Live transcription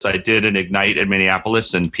I did an Ignite in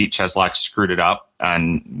Minneapolis, and Pete Cheslock screwed it up,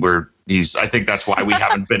 and I think that's why we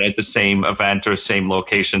haven't been at the same event or same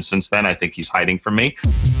location since then. I think he's hiding from me.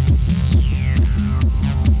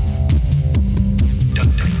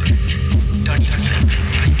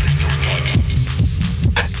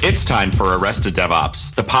 It's time for Arrested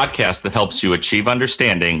DevOps, the podcast that helps you achieve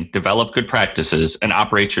understanding, develop good practices, and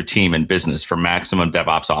operate your team and business for maximum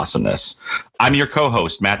DevOps awesomeness. I'm your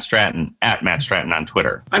co-host, Matt Stratton, at Matt Stratton on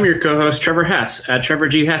Twitter. I'm your co-host, Trevor Hess, at Trevor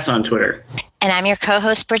G. Hess on Twitter. And I'm your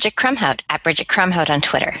co-host, Bridget Krumhout, at Bridget Krumhout on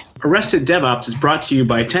Twitter. Arrested DevOps is brought to you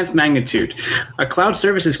by 10th Magnitude, a cloud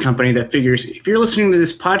services company that figures if you're listening to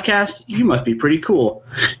this podcast, you must be pretty cool.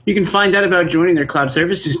 You can find out about joining their cloud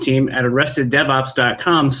services team at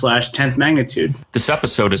arresteddevops.com/10th Magnitude. This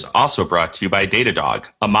episode is also brought to you by Datadog,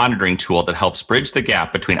 a monitoring tool that helps bridge the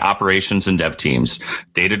gap between operations and dev teams.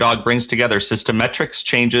 Datadog brings together system metrics,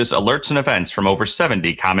 changes, alerts, and events from over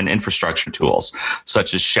 70 common infrastructure tools,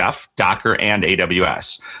 such as Chef, Docker, and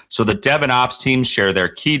AWS. So the dev and ops teams share their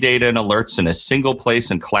key data and alerts in a single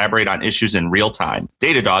place and collaborate on issues in real time.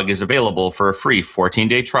 Datadog is available for a free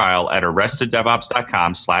 14-day trial at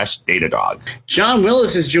arresteddevops.com/Datadog. John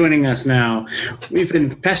Willis is joining us now. We've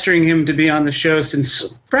been pestering him to be on the show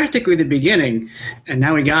since practically the beginning, and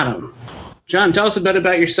now we got him. John, tell us a bit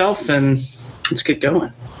about yourself, and let's get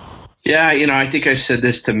going. Yeah, I think I said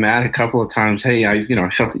this to Matt a couple of times. Hey, I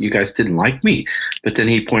felt that you guys didn't like me, but then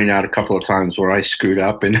he pointed out a couple of times where I screwed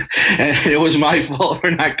up, and it was my fault for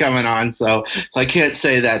not coming on. So I can't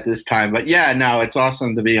say that this time. But yeah, no, it's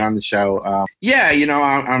awesome to be on the show. I'm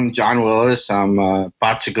John Willis. I'm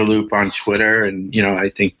Botchagaloop on Twitter, and I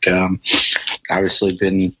think obviously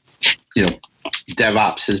been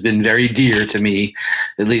DevOps has been very dear to me,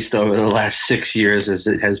 at least over the last 6 years as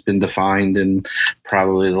it has been defined, and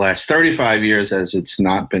probably the last 35 years as it's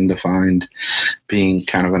not been defined, being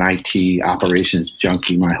kind of an IT operations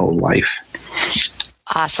junkie my whole life.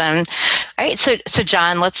 Awesome. All right, so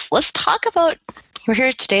John, let's talk about, we're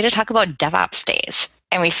here today to talk about DevOps days.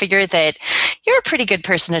 And we figured that you're a pretty good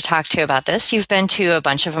person to talk to about this. You've been to a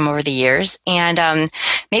bunch of them over the years. And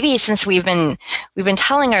maybe since we've been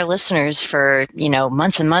telling our listeners for,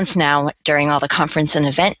 months and months now during all the conference and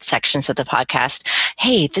event sections of the podcast,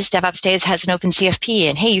 hey, this DevOps Days has an open CFP,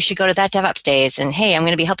 and hey, you should go to that DevOps Days, and hey, I'm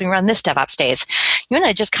going to be helping run this DevOps Days. You want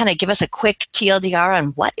to just kind of give us a quick TLDR on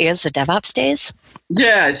what is a DevOps Days?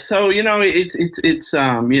 Yeah, so it's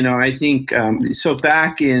I think so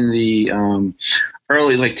back in the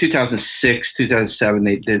early, like 2006,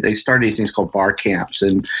 2007, they started these things called bar camps,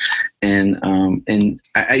 and I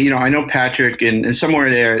know Patrick, and somewhere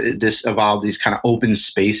there this evolved these kind of open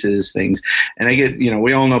spaces things, and I get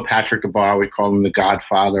we all know Patrick DeBar, we call him the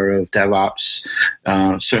godfather of DevOps,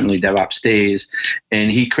 certainly DevOps Days,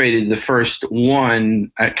 and he created the first one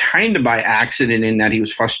kind of by accident in that he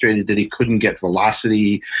was frustrated that he couldn't get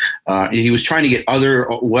velocity. He was trying to get other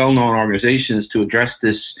well-known organizations to address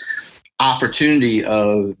this opportunity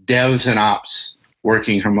of devs and ops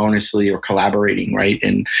working harmoniously or collaborating, right?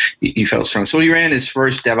 And he felt strong. So he ran his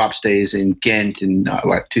first DevOps Days in Ghent in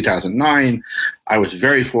 2009. I was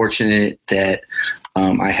very fortunate that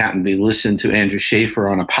I happened to listen to Andrew Schaefer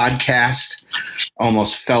on a podcast,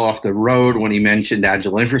 almost fell off the road when he mentioned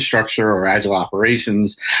agile infrastructure or agile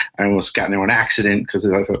operations. I almost got into an accident because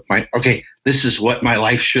I thought, this is what my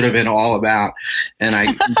life should have been all about. And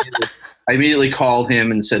I immediately called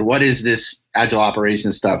him and said, what is this agile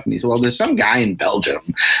operations stuff? And he said, well, there's some guy in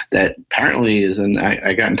Belgium that apparently is, and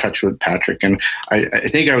I got in touch with Patrick, and I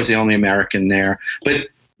think I was the only American there. But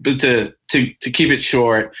to keep it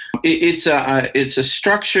short, it's a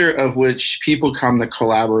structure of which people come to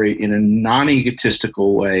collaborate in a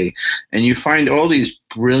non-egotistical way, and you find all these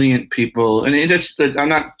brilliant people. And I'm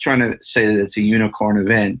not trying to say that it's a unicorn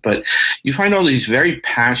event, but you find all these very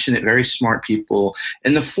passionate, very smart people,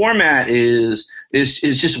 and the format is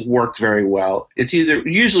just worked very well. It's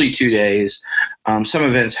usually 2 days. Some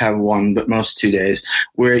events have one, but most 2 days,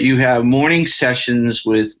 where you have morning sessions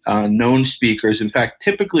with known speakers. In fact,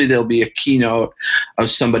 typically there'll be a keynote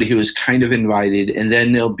of somebody who is kind of invited, and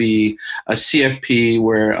then there'll be a CFP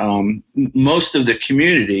where most of the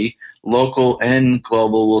community, local and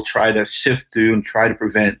global, will try to sift through and try to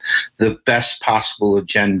present the best possible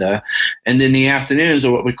agenda. And then the afternoons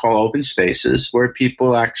are what we call open spaces, where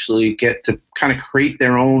people actually get to kind of create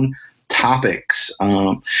their own topics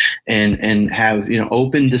and have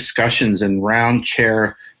open discussions and round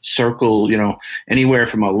chair circle, anywhere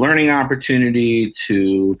from a learning opportunity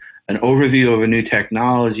to an overview of a new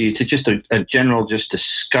technology to just a general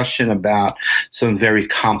discussion about some very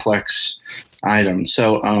complex items.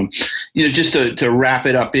 So, just to wrap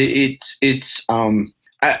it up, it's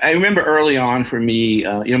I remember early on for me,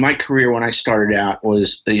 my career when I started out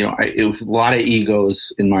was, it was a lot of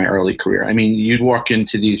egos in my early career. I mean, you'd walk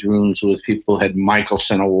into these rooms with people who had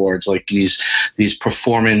Michelson Awards, like these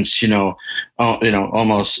performance,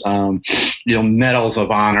 almost, medals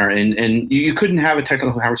of honor, and you couldn't have a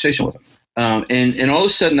technical conversation with them. And all of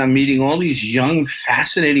a sudden, I'm meeting all these young,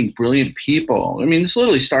 fascinating, brilliant people. I mean, it's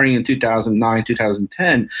literally starting in 2009,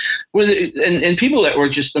 2010, and people that were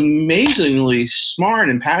just amazingly smart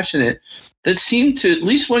and passionate that seemed to, at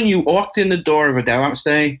least when you walked in the door of a DevOps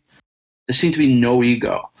day, there seemed to be no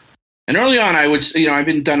ego. And early on, I would, I've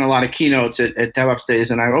been done a lot of keynotes at DevOps days,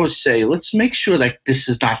 and I always say, let's make sure that this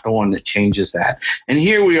is not the one that changes that. And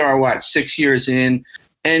here we are, 6 years in,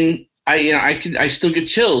 and I still get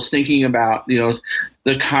chills thinking about,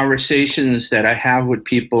 the conversations that I have with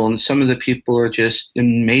people, and some of the people are just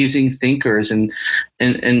amazing thinkers, and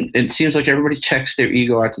it seems like everybody checks their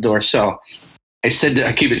ego out the door. So I said,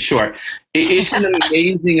 I keep it short. It's an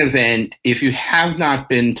amazing event. If you have not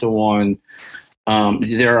been to one,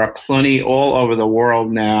 there are plenty all over the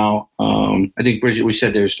world now. I think, Bridget, we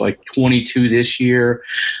said there's like 22 this year.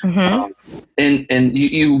 Mm-hmm. And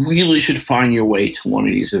you really should find your way to one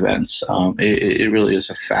of these events. It really is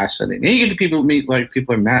a fascinating. And you get to people meet like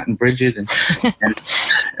people like Matt and Bridget and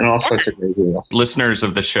all sorts of great people. Listeners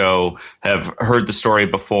of the show have heard the story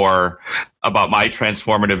before about my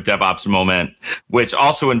transformative DevOps moment, which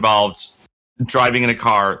also involved driving in a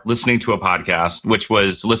car, listening to a podcast, which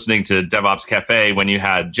was listening to DevOps Cafe when you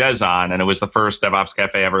had Jez on, and it was the first DevOps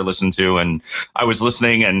Cafe I ever listened to. And I was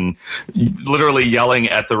listening and literally yelling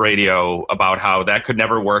at the radio about how that could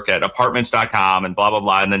never work at apartments.com and blah, blah,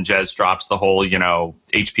 blah. And then Jez drops the whole, HP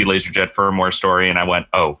LaserJet firmware story. And I went,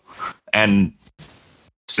 oh, and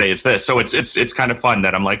today it's this. So it's kind of fun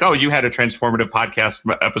that I'm like, oh, you had a transformative podcast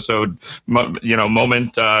episode,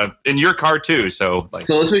 moment in your car too. So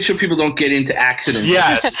let's make sure people don't get into accidents.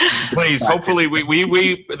 Yes, please. Hopefully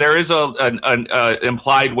we there is an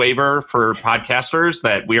implied waiver for podcasters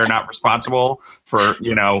that we are not responsible for,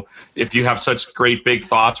 if you have such great big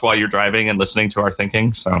thoughts while you're driving and listening to our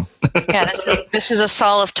thinking. So yeah, this is a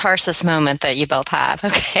Saul of Tarsus moment that you both have.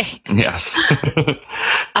 Okay. Yes.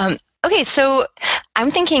 Okay, so I'm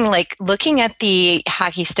thinking, looking at the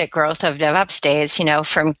hockey stick growth of DevOps days,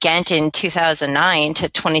 from Ghent in 2009 to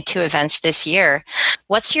 22 events this year.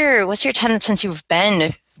 What's your 10, since you've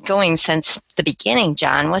been going since the beginning,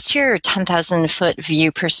 John? What's your 10,000-foot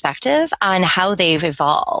view perspective on how they've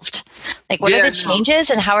evolved? What are the changes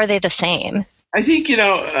and how are they the same? I think,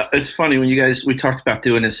 it's funny when we talked about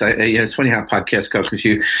doing this. It's funny how podcasts go, because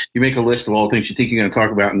you make a list of all the things you think you're going to talk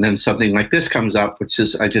about, and then something like this comes up, which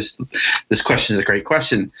is, this question is a great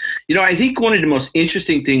question. I think one of the most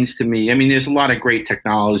interesting things to me, there's a lot of great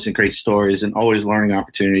technologies and great stories and always learning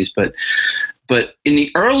opportunities, but in the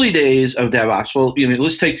early days of DevOps,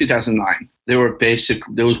 let's take 2009.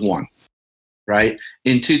 There was one. Right.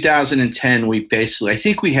 In 2010, I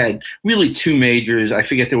think we had really two majors. I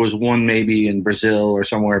forget, there was one maybe in Brazil or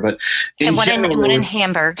somewhere, but one in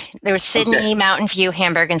Hamburg. There was Sydney, okay. Mountain View,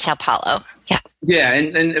 Hamburg, and Sao Paulo. Yeah. Yeah,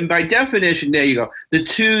 and by definition, there you go. The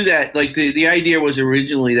two that the idea was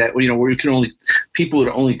originally that where people would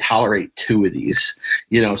only tolerate two of these.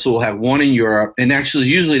 So we'll have one in Europe, and actually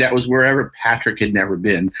usually that was wherever Patrick had never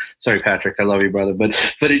been. Sorry, Patrick, I love you, brother, but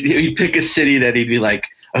he'd pick a city that he'd be like,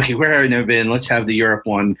 okay, where have I never been? Let's have the Europe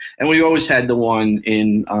one. And we always had the one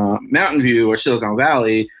in Mountain View or Silicon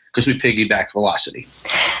Valley, because we piggyback velocity.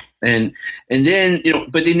 And then,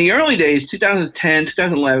 but in the early days, 2010,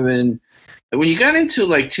 2011, when you got into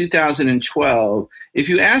 2012, if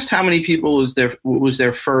you asked how many people was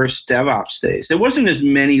their first DevOps days, there wasn't as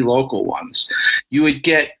many local ones. You would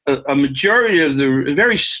get a majority of the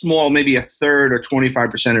very small, maybe a third or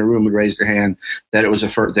 25% of the room would raise their hand that it was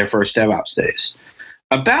their first DevOps days.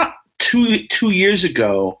 About two years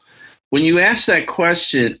ago, when you asked that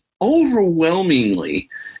question, overwhelmingly,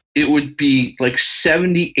 it would be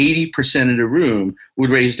 70, 80% of the room would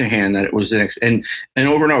raise their hand that it was the next, and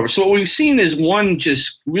over and over. So what we've seen is one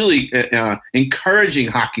just really encouraging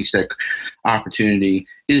hockey stick opportunity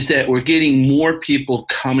is that we're getting more people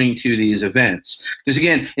coming to these events. Because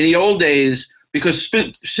again, in the old days, because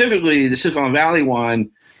specifically the Silicon Valley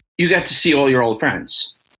one, you got to see all your old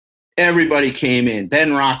friends. Everybody came in.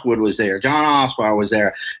 Ben Rockwood was there. John Osbar was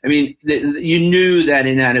there. You knew that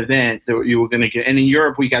in that event that you were going to get. And in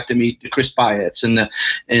Europe, we got to meet Chris Bayetz and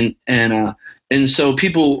so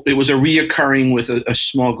people. It was a reoccurring with a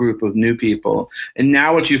small group of new people. And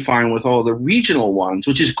now what you find with all the regional ones,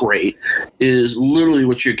 which is great, is literally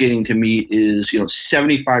what you're getting to meet is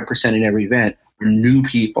 75% in every event are new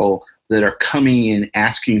people that are coming in,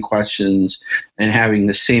 asking questions, and having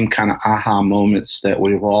the same kind of aha moments that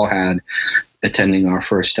we've all had attending our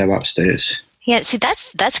first DevOps days. Yeah, see,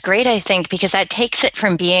 that's great, I think, because that takes it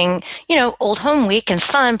from being, Old Home Week and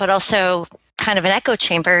fun, but also kind of an echo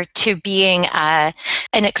chamber, to being an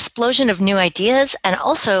explosion of new ideas, and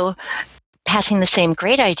also passing the same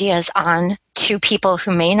great ideas on to people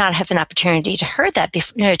who may not have an opportunity to have heard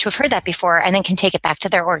that before, and then can take it back to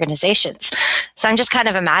their organizations. So I'm just kind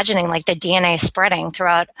of imagining like the DNA spreading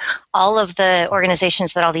throughout all of the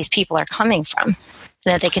organizations that all these people are coming from,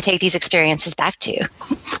 that they can take these experiences back to.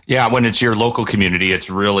 Yeah, when it's your local community, it's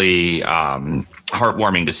really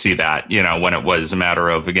heartwarming to see that, when it was a matter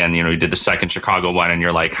of, again, you did the second Chicago one and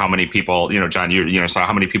you're like, how many people, John, you saw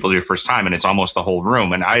how many people your first time, and it's almost the whole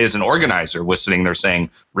room. And I, as an organizer, was sitting there saying,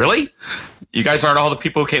 really? You guys aren't all the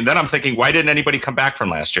people who came? Then I'm thinking, why didn't anybody come back from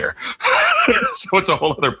last year? So it's a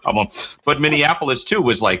whole other problem. But Minneapolis too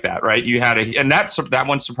was like that, right? You had and that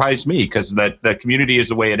one surprised me, because the community is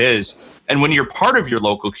the way it is. And when you're part of your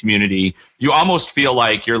local community, you almost feel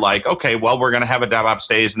like you're like, okay, well, we're going to have a DevOps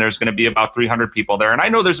days and there's going to be about 300 people there. And I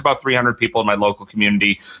know there's about 300 people in my local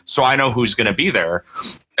community, so I know who's going to be there.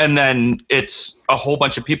 And then it's a whole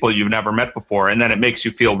bunch of people you've never met before. And then it makes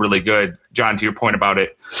you feel really good. John, to your point about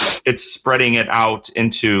it, it's spreading it out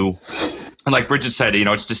into, and like Bridget said,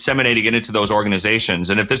 it's disseminating it into those organizations.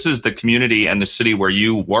 And if this is the community and the city where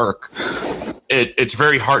you work, it's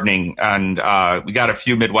very heartening. And we got a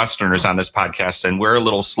few Midwesterners on this podcast, and we're a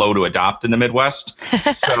little slow to adopt in the Midwest.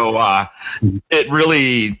 So it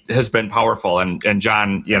really has been powerful. And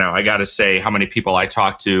John, I got to say how many people I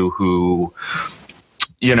talked to who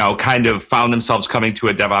kind of found themselves coming to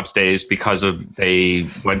a DevOps days because they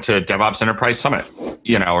went to DevOps Enterprise Summit,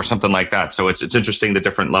 or something like that. So it's interesting, the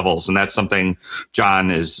different levels. And that's something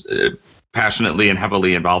John is passionately and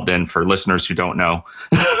heavily involved in, for listeners who don't know,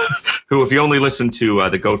 who, if you only listen to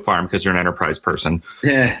the Goat Farm because you're an enterprise person.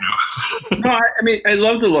 Yeah. No, I mean, I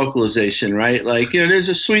love the localization, right? Like, there's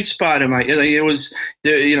a sweet spot in my, it was,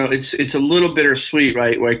 it's a little bittersweet,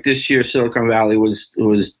 right? Like this year, Silicon Valley was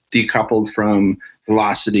decoupled from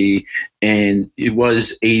Velocity, and it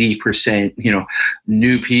was 80%,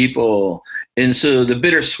 new people. And so the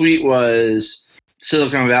bittersweet was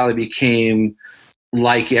Silicon Valley became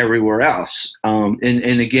like everywhere else. And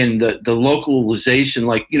again, the localization,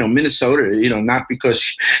 like, Minnesota, not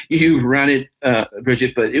because you run it,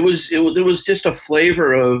 Bridget, but it was just a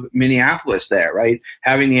flavor of Minneapolis there, right?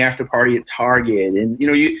 Having the after party at Target, and,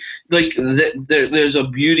 there's a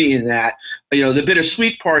beauty in that. The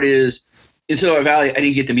bittersweet part is, in Silicon Valley, I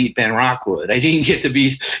didn't get to meet Ben Rockwood. I didn't get to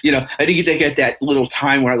be, I didn't get to get that little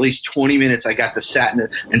time where at least 20 minutes I got to sit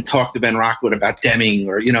and talk to Ben Rockwood about Deming,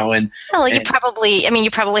 or, and. Well, you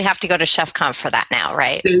probably have to go to Chef Conf for that now,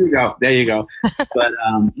 right? There you go. But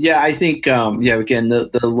I think, again,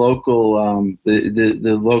 the local,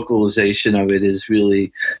 the localization of it is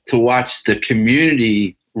really to watch the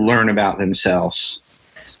community learn about themselves.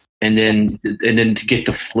 And then to get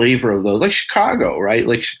the flavor of those, like Chicago, right?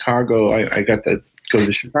 Like Chicago, I got to go to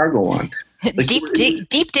the Chicago one. Like, deep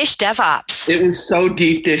dish DevOps. It was so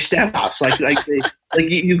deep dish DevOps.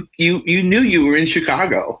 You knew you were in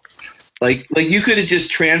Chicago. Like you could have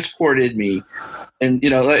just transported me, and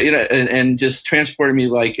and just transported me.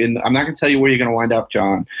 And I'm not going to tell you where you're going to wind up,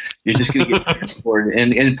 John. You're just going to get transported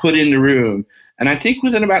and put in the room. And I think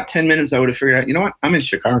within about 10 minutes, I would have figured out, what, I'm in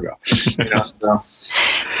Chicago. So.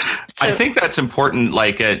 I think that's important.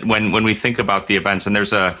 Like when we think about the events, and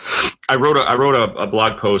I wrote a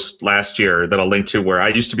blog post last year that I'll link to, where I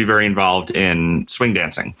used to be very involved in swing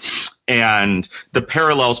dancing, and the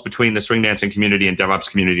parallels between the swing dancing community and DevOps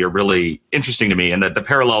community are really interesting to me. And that the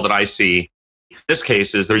parallel that I see in this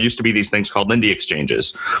case is there used to be these things called Lindy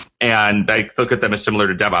exchanges, and I look at them as similar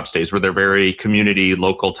to DevOps days, where they're very community,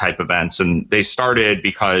 local type events. And they started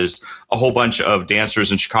because a whole bunch of dancers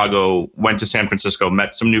in Chicago went to San Francisco,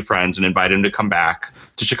 met some new friends, and invited them to come back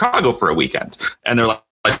to Chicago for a weekend. And they're like,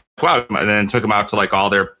 wow, and then took them out to like all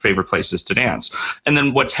their favorite places to dance. And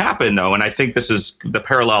then what's happened, though, and I think this is the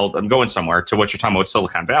parallel, I'm going somewhere to what you're talking about with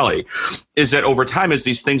Silicon Valley, is that over time, as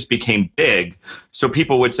these things became big, so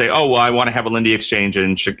people would say, oh, well, I want to have a Lindy exchange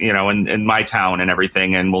in my town and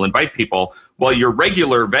everything, and we'll invite people. Well, your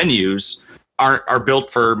regular venues are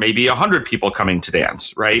built for maybe 100 people coming to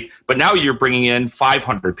dance, right? But now you're bringing in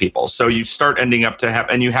 500 people. So you start ending up to have,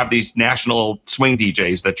 and you have these national swing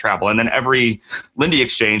DJs that travel, and then every Lindy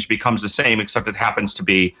exchange becomes the same, except it happens to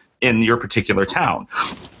be in your particular town.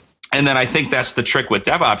 And then I think that's the trick with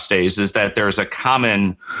DevOps Days, is that there's a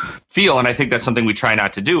common feel. And I think that's something we try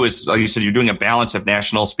not to do is, like you said, you're doing a balance of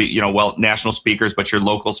national speakers, but your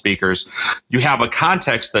local speakers. You have a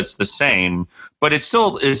context that's the same, but it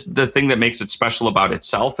still is the thing that makes it special about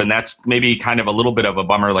itself. And that's maybe kind of a little bit of a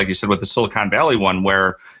bummer, like you said, with the Silicon Valley one,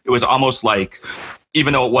 where it was almost like,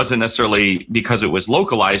 even though it wasn't necessarily because it was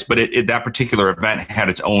localized, but that particular event had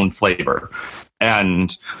its own flavor.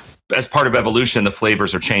 And as part of evolution, the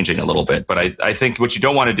flavors are changing a little bit. But I think what you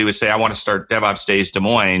don't want to do is say, I want to start DevOps Days Des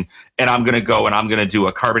Moines, and I'm going to go and I'm going to do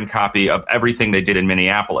a carbon copy of everything they did in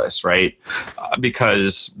Minneapolis, right?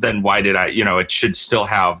 Because then why did it should still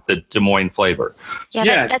have the Des Moines flavor.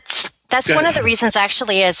 Yeah. That's one of the reasons,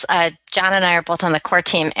 actually, is John and I are both on the core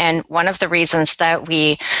team, and one of the reasons that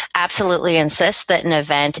we absolutely insist that an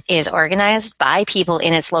event is organized by people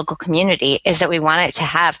in its local community is that we want it to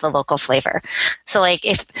have the local flavor. So, like,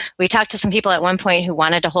 if we talked to some people at one point who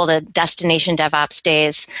wanted to hold a destination DevOps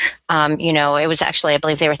Days, it was actually, I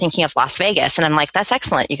believe they were thinking of Las Vegas, and I'm like, that's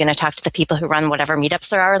excellent. You're going to talk to the people who run whatever meetups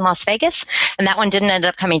there are in Las Vegas, and that one didn't end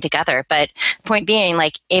up coming together. But point being,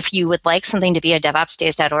 like, if you would like something to be a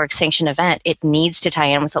DevOpsDays.org sanctioned event, it needs to tie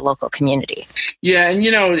in with the local community. Yeah, and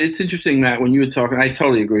it's interesting that when you were talking, I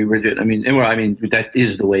totally agree, Bridget. I mean, that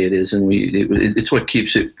is the way it is, and it's what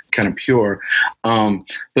keeps it kind of pure.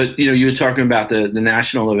 But you were talking about the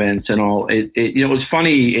national events and all. It was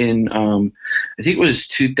funny in I think it was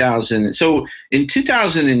 2000. So in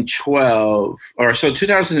 2012 or so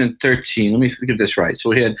 2013. Let me get this right. So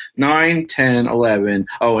we had 9, 10, 11.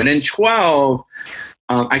 Oh, and then 12.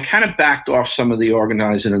 I kind of backed off some of the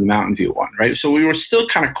organizing of the Mountain View one, right? So we were still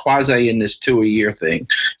kind of quasi in this 2-a-year thing,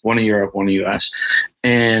 one in Europe, one in the US.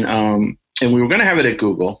 And we were going to have it at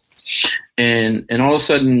Google. And all of a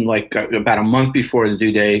sudden, like about a month before the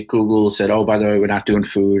due date, Google said, oh, by the way, we're not doing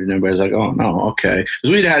food. And everybody's like, oh, no, okay.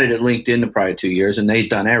 Because we'd had it at LinkedIn the prior 2 years, and they'd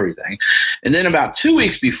done everything. And then about 2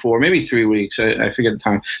 weeks before, maybe 3 weeks, I forget the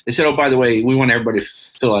time, they said, oh, by the way, we want everybody to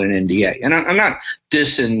fill out an NDA. And I'm not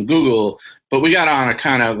dissing Google, but we got on a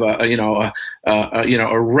kind of,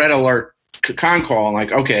 a red alert con call,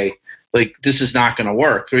 like, okay, like this is not going to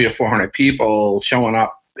work. 300 or 400 people showing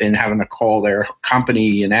up and having to call their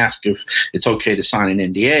company and ask if it's okay to sign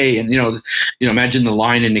an NDA. And, imagine the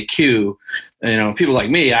line in the queue. People like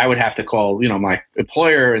me, I would have to call, my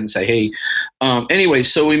employer and say, hey, anyway,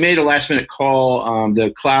 so we made a last minute call. The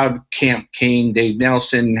Cloud Campaign, Dave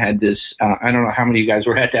Nelson had this, I don't know how many of you guys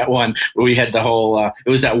were at that one, where we had the whole, it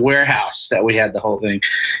was that warehouse that we had the whole thing.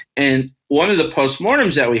 And one of the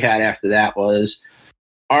postmortems that we had after that was,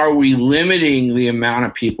 are we limiting the amount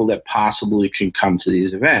of people that possibly can come to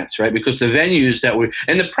these events, right? Because the venues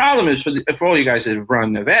and the problem is for all you guys that have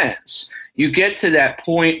run events, you get to that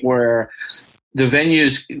point where the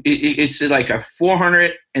venues, it's like a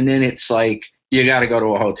 400, and then it's like you got to go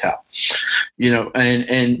to a hotel,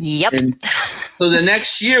 and yep. And so the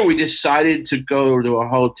next year we decided to go to a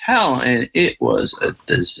hotel, and it was a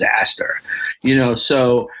disaster,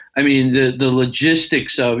 So I mean the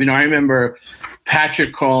logistics of, I remember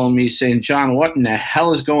Patrick calling me saying, John, what in the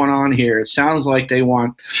hell is going on here? It sounds like they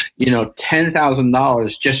want,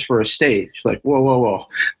 $10,000 just for a stage. Like, whoa.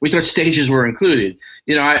 We thought stages were included.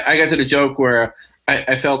 I got to the joke where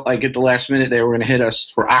I felt like at the last minute they were going to hit us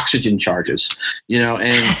for oxygen charges, and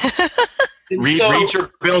read your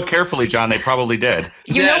bill carefully, John. They probly did.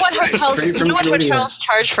 You know what hotels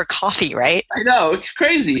charge for coffee, right? I know, it's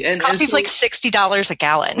crazy. And coffee's like $60 a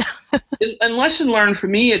gallon. And lesson learned for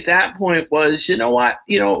me at that point was,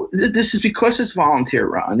 this is because it's volunteer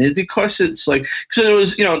run. It's because it's like, so it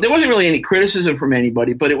was, there wasn't really any criticism from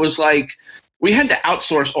anybody, but it was like we had to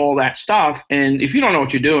outsource all that stuff. And if you don't know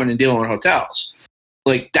what you're doing and dealing with hotels,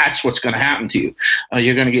 like that's what's going to happen to you.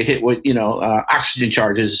 You're going to get hit with, oxygen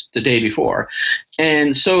charges the day before.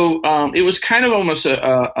 And so it was kind of almost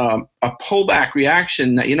a pullback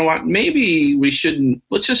reaction that, maybe we shouldn't,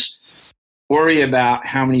 let's just worry about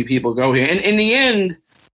how many people go here. And in the end,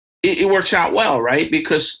 it works out well, right?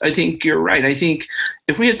 Because I think you're right. I think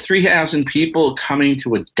if we had 3,000 people coming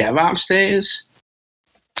to a DevOps Days,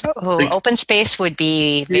 open space would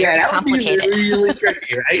be very complicated. Would be really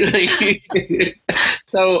tricky, right?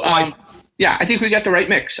 So, I think we got the right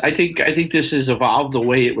mix. I think this has evolved the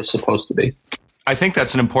way it was supposed to be. I think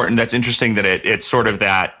that's that's interesting that it's sort of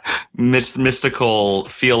that mystical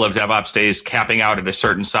feel of DevOps Days capping out at a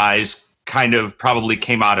certain size kind of probably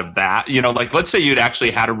came out of that. Like let's say you'd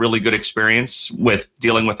actually had a really good experience with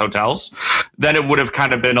dealing with hotels, then it would have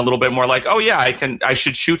kind of been a little bit more like, oh yeah, I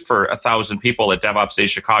should shoot for 1,000 people at DevOps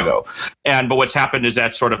Days Chicago. But what's happened is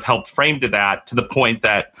that sort of helped frame to the point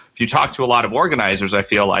that if you talk to a lot of organizers, I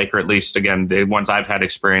feel like, or at least again, the ones I've had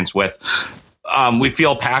experience with, we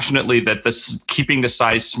feel passionately that keeping the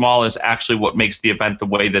size small is actually what makes the event the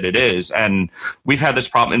way that it is. And we've had this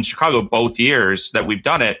problem in Chicago both years that we've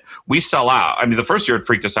done it. We sell out. I mean, the first year it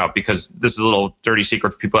freaked us out because this is a little dirty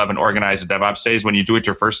secret for people who haven't organized a DevOps Days. When you do it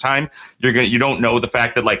your first time, you don't know the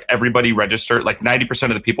fact that like everybody registered, like 90%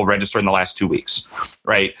 of the people register in the last 2 weeks,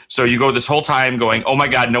 right? So you go this whole time going, oh my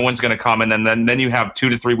God, no one's going to come. And then you have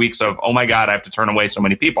 2 to 3 weeks of, oh my God, I have to turn away so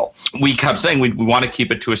many people. We kept saying we want to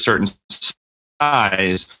keep it to a certain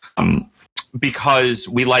size, because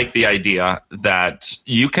we like the idea that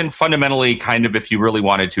you can fundamentally kind of, if you really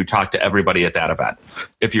wanted to, talk to everybody at that event.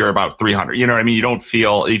 If you're about 300, you know what I mean? You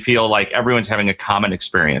feel like everyone's having a common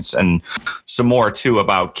experience, and some more too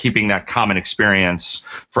about keeping that common experience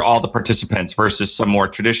for all the participants versus some more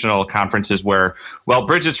traditional conferences where, well,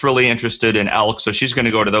 Bridget's really interested in Elk, so she's going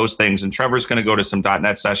to go to those things, and Trevor's going to go to some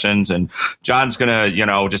 .NET sessions, and John's going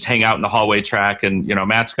to, just hang out in the hallway track, and,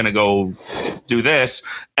 Matt's going to go do this.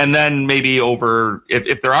 And then maybe over,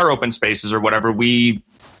 if there are open spaces or whatever, we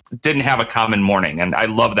didn't have a common morning. And I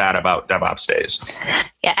love that about DevOps Days.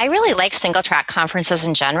 Yeah, I really like single track conferences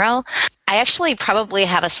in general. I actually probably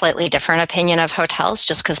have a slightly different opinion of hotels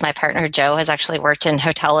just because my partner Joe has actually worked in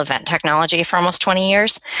hotel event technology for almost 20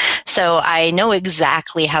 years. So I know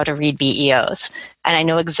exactly how to read BEOs, and I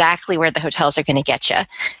know exactly where the hotels are going to get you.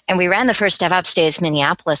 And we ran the first DevOps Days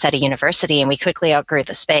Minneapolis at a university, and we quickly outgrew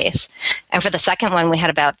the space. And for the second one, we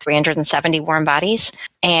had about 370 warm bodies,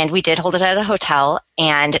 and we did hold it at a hotel,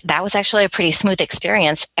 and that was actually a pretty smooth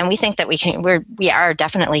experience. And we think that we are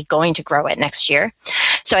definitely going to grow it next year.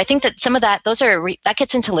 So I think that some of that, that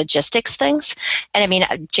gets into logistics things. And I mean,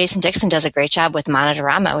 Jason Dixon does a great job with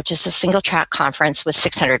Monitorama, which is a single track conference with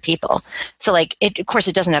 600 people. So of course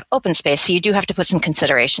it doesn't have open space. So you do have to put some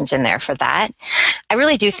considerations in there for that. I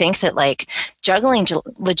really do think that juggling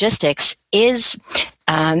logistics is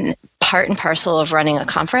part and parcel of running a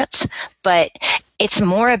conference, but it's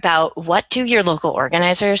more about what do your local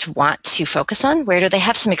organizers want to focus on? Where do they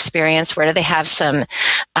have some experience? Where do they have some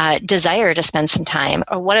desire to spend some time?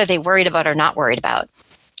 Or what are they worried about or not worried about?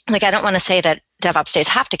 I don't want to say that DevOps Days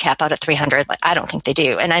have to cap out at 300. I don't think they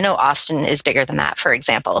do. And I know Austin is bigger than that, for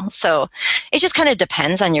example. So it just kind of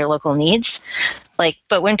depends on your local needs.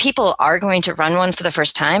 But when people are going to run one for the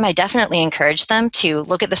first time, I definitely encourage them to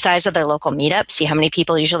look at the size of their local meetup, see how many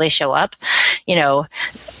people usually show up.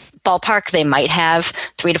 Ballpark, they might have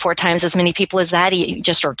 3 to 4 times as many people as that,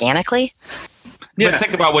 just organically. Yeah. But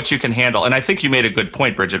think about what you can handle. And I think you made a good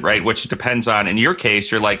point, Bridget, right? Which depends on, in your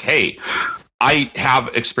case, you're like, hey, I have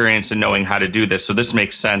experience in knowing how to do this, so this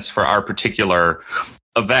makes sense for our particular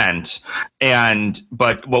event.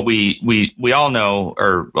 But what we all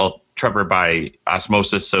know, Trevor, by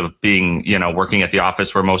osmosis of being, working at the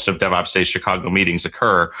office where most of DevOps Days Chicago meetings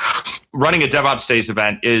occur, running a DevOps Days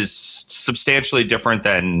event is substantially different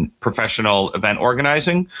than professional event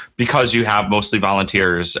organizing because you have mostly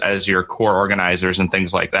volunteers as your core organizers and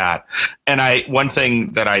things like that. And one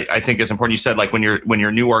thing that I think is important, you said when you're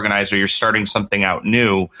a new organizer, you're starting something out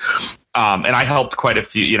new. And I helped quite a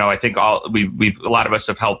few, I think a lot of us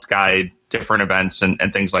have helped guide different events and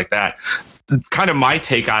things like that. Kind of my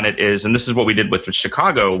take on it is, and this is what we did with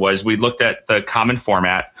Chicago, was we looked at the common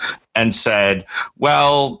format and said,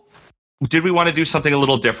 well, did we want to do something a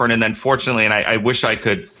little different? And then fortunately, and I wish I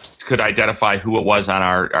could identify who it was on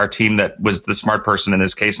our team that was the smart person in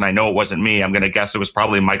this case, and I know it wasn't me. I'm going to guess it was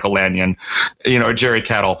probably Michael Lanyon, or Jerry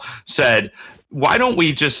Kettle, said, why don't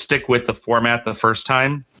we just stick with the format the first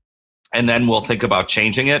time? And then we'll think about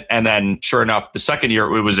changing it. And then sure enough, the second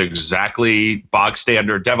year, it was exactly bog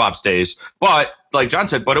standard DevOps Days. But like John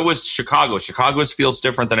said, but it was Chicago. Chicago feels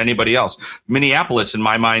different than anybody else. Minneapolis, in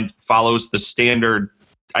my mind, follows the standard,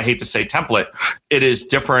 I hate to say template. It is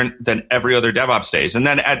different than every other DevOps Days. And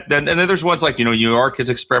then and then there's ones like, New York has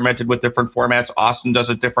experimented with different formats. Austin does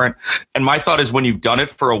it different. And my thought is when you've done it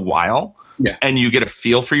for a while, and you get a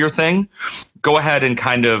feel for your thing, go ahead and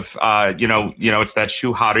kind of, it's that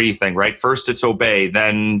Shuhari thing, right? First it's obey,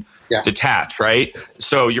 then detach, right?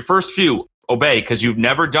 So your first few, obey, because you've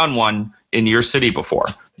never done one in your city before.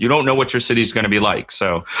 You don't know what your city is going to be like.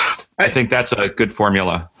 So I think that's a good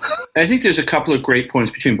formula. I think there's a couple of great points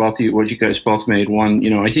between both of you, what you guys both made. One,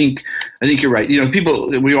 I think I think you're right. You know, people,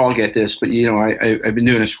 we all get this, but you know, I've been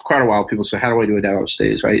doing this for quite a while. People say, how do I do a DevOps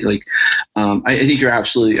days, right? Like, I think you're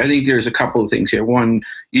absolutely, I think there's a couple of things here. One,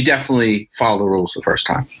 you definitely follow the rules the first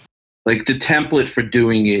time. Like the template for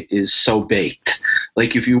doing it is so baked.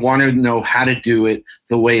 Like if you want to know how to do it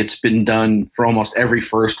the way it's been done for almost every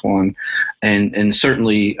first one, and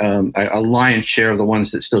certainly a lion's share of the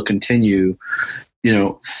ones that still continue, you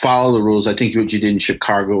know, follow the rules. I think what you did in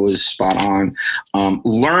Chicago was spot on.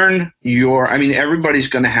 Learn I mean, everybody's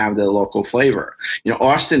going to have their local flavor. You know,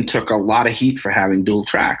 Austin took a lot of heat for having dual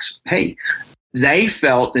tracks. Hey, they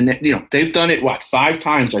felt, and you know, they've done it, 5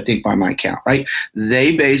 times, I think, by my count, right?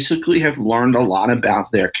 They basically have learned a lot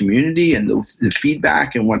about their community and the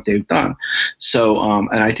feedback and what they've done. So,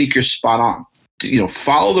 and I think you're spot on. You know,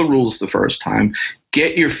 follow the rules the first time,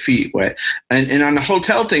 get your feet wet. And on the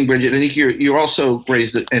hotel thing, Bridget, I think you also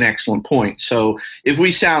raised an excellent point. So if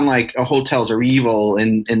we sound like hotels are evil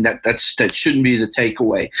and that shouldn't be the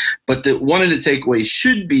takeaway, but one of the takeaways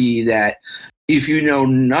should be that if you know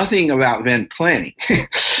nothing about event planning,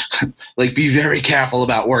 like be very careful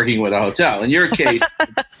about working with a hotel. In your case,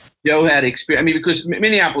 Joe had experience. I mean, because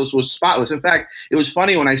Minneapolis was spotless. In fact, it was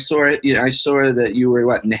funny when I saw it. You know, I saw that you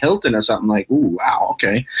were in Hilton or something. Like, ooh, wow,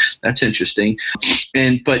 okay, that's interesting.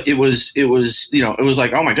 But it was you know, it was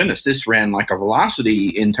like, oh my goodness, this ran like a velocity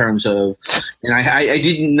in terms of. And I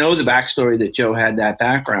didn't know the backstory that Joe had that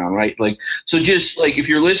background, right? Like, so just like if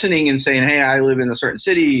you're listening and saying, hey, I live in a certain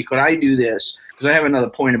city, could I do this? Because I have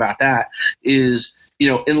another point about that is. You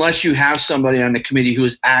know, unless you have somebody on the committee who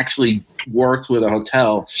has actually worked with a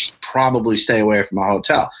hotel, probably stay away from a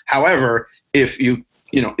hotel. However, if you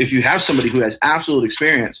have somebody who has absolute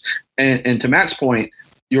experience, and to Matt's point,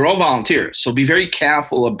 you're all volunteers, so be very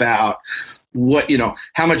careful about what, you know,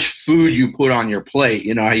 how much food you put on your plate.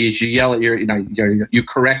 You know, you yell at you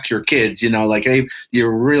correct your kids, you know, like, hey, you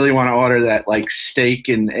really want to order that like steak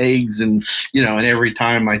and eggs, and, you know, and every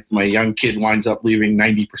time my young kid winds up leaving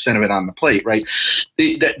 90% of it on the plate, right?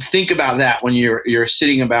 Think about that when you're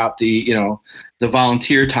sitting about the, you know, the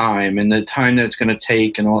volunteer time and the time that it's going to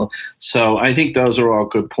take and all. So I think those are all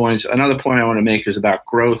good points. Another point I want to make is about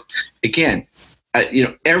growth. Again, you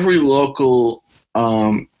know, every local,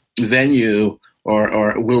 venue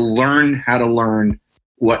or will learn how to learn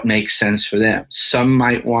what makes sense for them. Some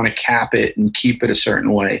might want to cap it and keep it a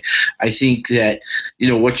certain way. I think that, you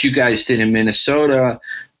know, what you guys did in Minnesota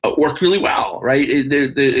worked really well, right?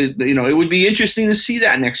 You know, it would be interesting to see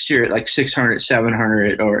that next year at like 600,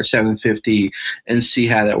 700 or 750 and see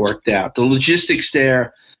how that worked out. The logistics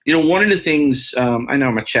there, you know, one of the things, I know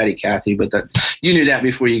I'm a chatty Cathy, but you knew that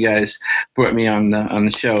before you guys brought me on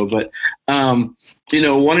the show, but, you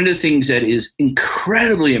know, one of the things that is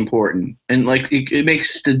incredibly important and like it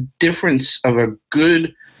makes the difference of a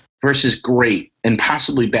good versus great and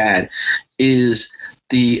possibly bad is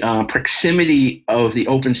the proximity of the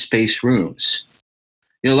open space rooms.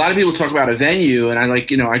 You know, a lot of people talk about a venue, and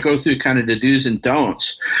I go through kind of the do's and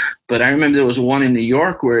don'ts. But I remember there was one in New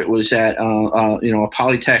York where it was at, a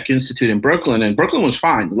Polytech Institute in Brooklyn, and Brooklyn was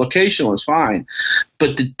fine. The location was fine.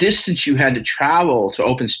 But the distance you had to travel to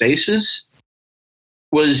open spaces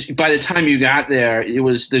was, by the time you got there,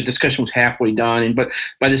 the discussion was halfway done. But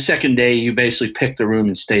by the second day, you basically picked the room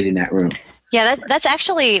and stayed in that room. Yeah, that's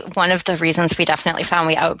actually one of the reasons we definitely found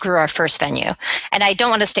we outgrew our first venue. And I don't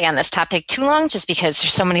want to stay on this topic too long just because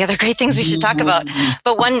there's so many other great things we should talk about.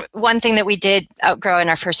 But one thing that we did outgrow in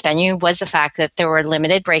our first venue was the fact that there were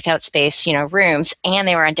limited breakout space, you know, rooms, and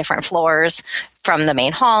they were on different floors from the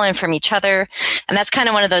main hall and from each other. And that's kind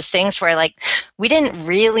of one of those things where, like, we didn't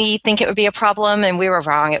really think it would be a problem, and we were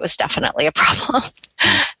wrong. It was definitely a problem.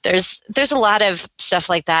 There's a lot of stuff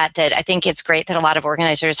like that I think it's great that a lot of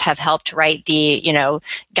organizers have helped write the, you know,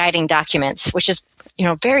 guiding documents, which is, you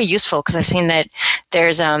know, very useful because I've seen that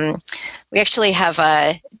there's we actually have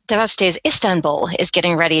DevOps Days Istanbul is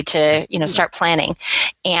getting ready to, you know, start planning,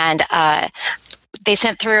 and they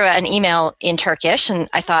sent through an email in Turkish, and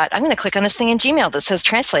I thought, I'm going to click on this thing in Gmail that says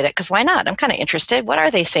translate it, because why not? I'm kind of interested. What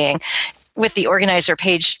are they saying? With the organizer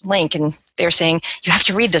page link, and they're saying, you have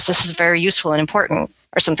to read this. This is very useful and important,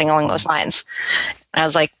 or something along those lines. And I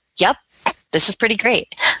was like, yep, this is pretty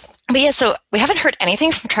great. But yeah, so we haven't heard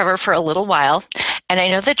anything from Trevor for a little while. And I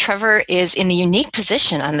know that Trevor is in the unique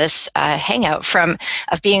position on this hangout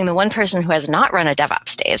of being the one person who has not run a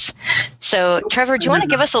DevOps Days. So Trevor, do you want to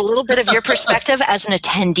give us a little bit of your perspective as an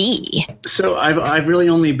attendee? So I've really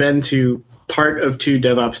only been to part of 2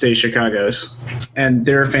 DevOps Days Chicago's, and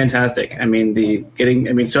they're fantastic. I mean,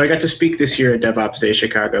 so I got to speak this year at DevOps Day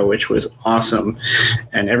Chicago, which was awesome,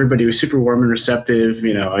 and everybody was super warm and receptive.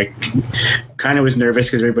 I kind of was nervous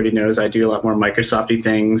because everybody knows I do a lot more Microsoft-y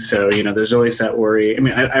things, so there's always that worry. I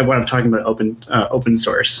mean, when I'm talking about open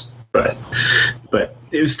source, but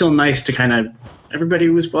it was still nice to kind of. Everybody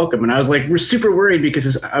was welcome. And I was like, we're super worried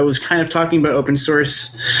because I was kind of talking about open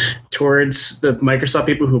source towards the Microsoft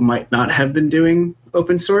people who might not have been doing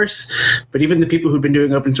open source. But even the people who've been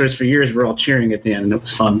doing open source for years were all cheering at the end, and it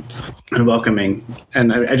was fun and welcoming.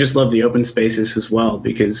 And I just love the open spaces as well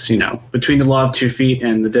because, between the law of 2 feet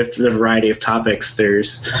and the variety of topics,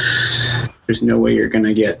 there's no way you're going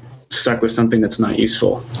to get stuck with something that's not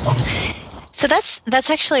useful. So that's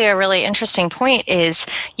actually a really interesting point is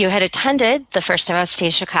you had attended the first DevOps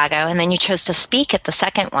Day Chicago, and then you chose to speak at the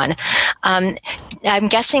second one. I'm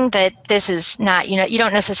guessing that this is not, you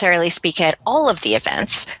don't necessarily speak at all of the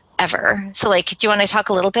events ever. So do you want to talk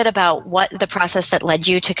a little bit about what the process that led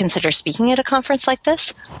you to consider speaking at a conference like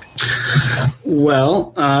this?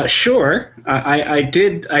 Well, sure. I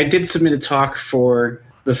did submit a talk for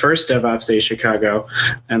the first DevOps Day Chicago,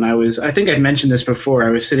 and I think I'd mentioned this before.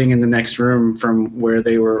 I was sitting in the next room from where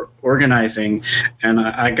they were organizing, and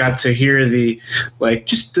I got to hear the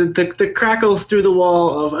crackles through the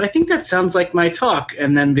wall of, I think that sounds like my talk,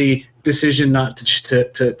 and then the decision not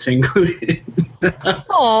to include it.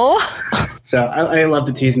 Oh. So I love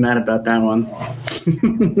to tease Matt about that one.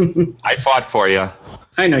 I fought for you.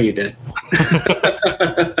 I know you did.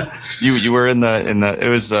 You were in the it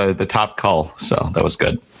was the top call, so that was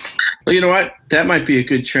good. Well, you know what? That might be a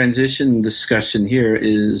good transition discussion here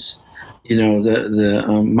is, the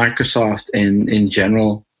Microsoft and in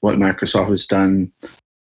general, what Microsoft has done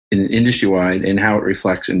in industry-wide and how it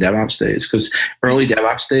reflects in DevOps Days. Because early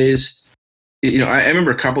DevOps Days, I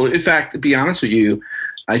remember a couple, in fact, to be honest with you,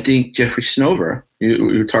 I think Jeffrey Snover,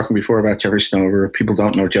 we were talking before about Jeffrey Snover. People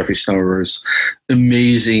don't know Jeffrey Snover's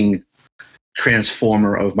amazing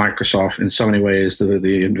transformer of Microsoft in so many ways,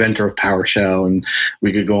 the inventor of PowerShell, and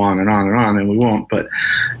we could go on and on and on, and we won't. But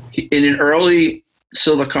in an early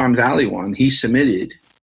Silicon Valley one, he submitted,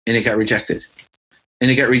 and it got rejected.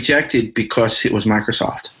 And it got rejected because it was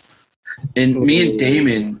Microsoft. And me and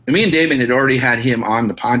Damon had already had him on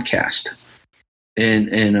the podcast.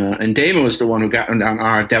 And Damon was the one who got on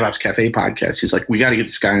our DevOps Cafe podcast. He's like, we got to get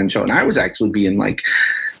this guy on the show. And I was actually being like,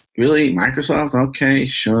 really, Microsoft? Okay,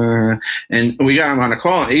 sure. And we got him on a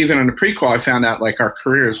call. Even on the pre-call, I found out our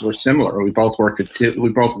careers were similar. We both worked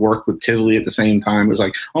with Tivoli at the same time. It was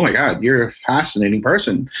like, oh my God, you're a fascinating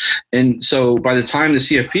person. And so by the time the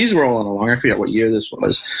CFPs were rolling along, I forget what year this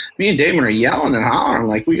was, me and Damon are yelling and hollering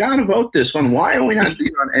like, we got to vote this one. Why are we not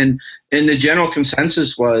doing it? And the general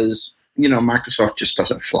consensus was, Microsoft just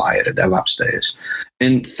doesn't fly at a DevOps Days.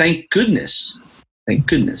 And thank goodness. I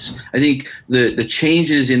think the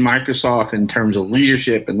changes in Microsoft in terms of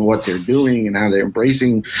leadership and what they're doing and how they're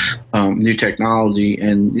embracing new technology,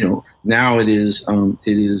 and now it is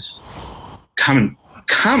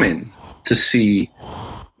common to see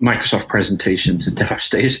Microsoft presentations at DevOps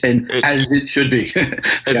Days, and as it should be.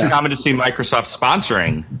 It's common to see Microsoft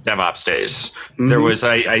sponsoring DevOps Days. Mm-hmm. There was,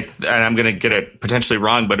 and I'm going to get it potentially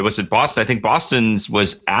wrong, but it was at Boston. I think Boston's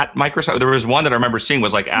was at Microsoft. There was one that I remember seeing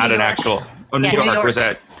was at an actual. Oh, New York was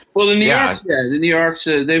at. Well, the New York's,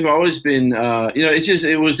 they've always been,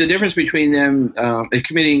 it was the difference between them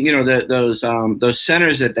committing, those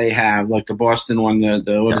centers that they have, like the Boston one,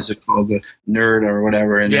 what is it called, the Nerd or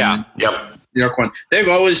whatever. And New York one. They've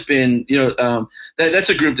always been, that's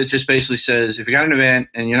a group that just basically says, if you got an event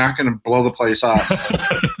and you're not going to blow the place up,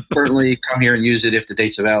 certainly come here and use it if the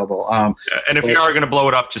date's available. And if you are going to blow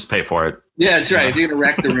it up, just pay for it. Yeah, that's right. If you're going to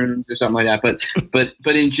wreck the rooms or something like that.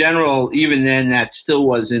 But in general, even then, that still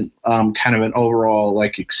wasn't kind of an overall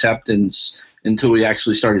acceptance until we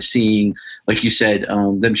actually started seeing, like you said,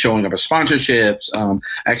 them showing up as sponsorships.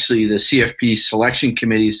 Actually, the CFP selection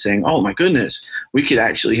committee saying, "Oh my goodness, we could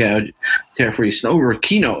actually have Jeffrey Snover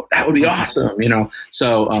keynote. That would be awesome."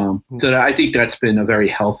 So I think that's been a very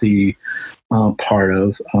healthy part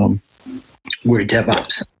of where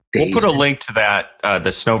DevOps. We'll put a link to that, the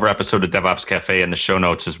Snover episode of DevOps Cafe in the show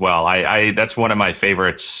notes as well. I that's one of my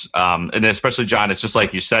favorites, and especially John. It's just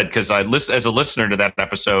like you said, because as a listener to that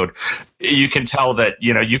episode, you can tell that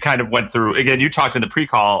you kind of went through. Again, you talked in the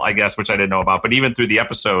pre-call, I guess, which I didn't know about, but even through the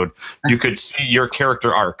episode, you could see your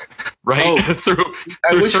character arc, right?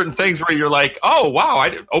 through certain things where you're like, oh wow,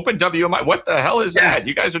 OpenWMI, what the hell is that?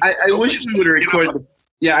 You guys are. I wish we would have recorded.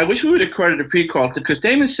 Yeah, I wish we would have recorded a pre-call because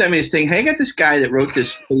Damon sent me this thing. Hey, I got this guy that wrote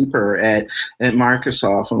this paper at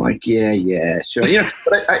Microsoft. I'm like, yeah, sure.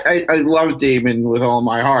 But I love Damon with all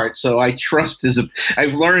my heart, so I trust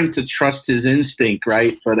I've learned to trust his instinct,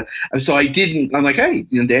 right? But so I didn't. I'm like, hey,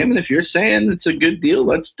 Damon, if you're saying it's a good deal,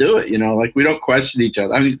 let's do it. Like we don't question each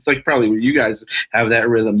other. I mean, it's like probably you guys have that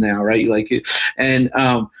rhythm now, right? Like it, and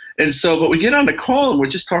so, but we get on the call and we're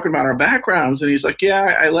just talking about our backgrounds, and he's like,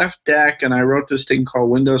 yeah, I left DEC and I wrote this thing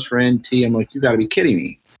called Windows for NT. I'm like, you got to be kidding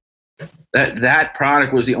me. That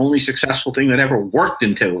product was the only successful thing that ever worked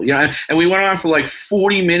in Tivoli. And we went on for like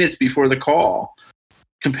 40 minutes before the call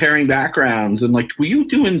comparing backgrounds and like, were you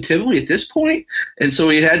doing Tivoli at this point? And so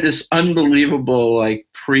we had this unbelievable like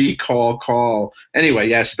pre-call call. Anyway,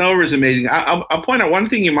 yeah, Snover is amazing. I'll point out one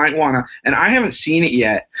thing you might want to, and I haven't seen it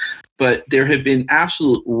yet, but there have been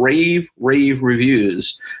absolute rave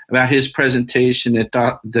reviews about his presentation at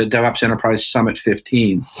the DevOps Enterprise Summit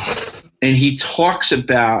 15. And he talks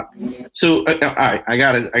about, so I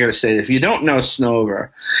gotta say, if you don't know Snover,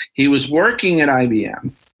 he was working at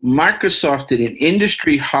IBM. Microsoft did an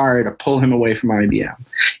industry hire to pull him away from IBM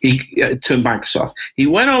to Microsoft. He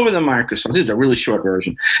went over to Microsoft. This is a really short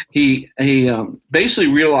version. He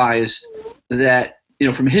basically realized that,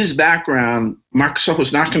 from his background, Microsoft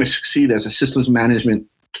was not going to succeed as a systems management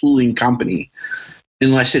tooling company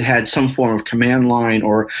unless it had some form of command line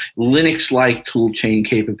or Linux-like tool chain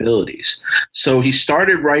capabilities. So he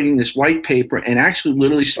started writing this white paper and actually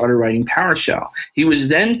literally started writing PowerShell. He was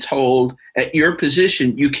then told, at your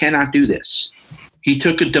position, you cannot do this. He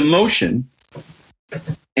took a demotion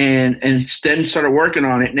and then started working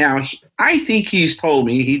on it. Now, I think he's told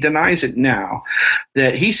me, he denies it now,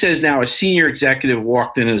 that he says now a senior executive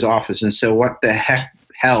walked in his office and said, what the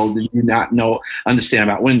hell did you not understand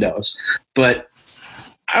about Windows? But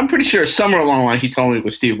I'm pretty sure somewhere along the line he told me it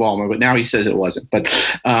was Steve Ballmer, but now he says it wasn't. But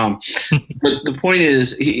but the point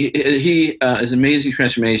is, he is amazing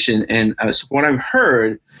transformation, and so what I've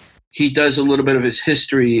heard, he does a little bit of his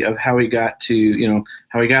history of how he got to,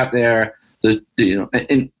 how he got there.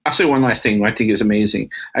 And I'll say one last thing I think is amazing.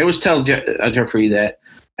 I always tell Jeffrey that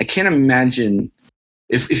I can't imagine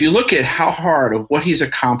if you look at how hard of what he's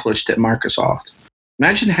accomplished at Microsoft.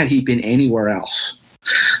 Imagine had he been anywhere else,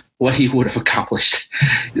 what he would have accomplished.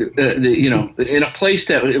 In a place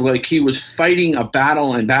that like he was fighting a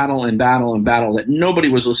battle that nobody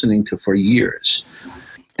was listening to for years.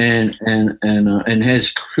 And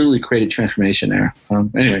has truly created transformation there.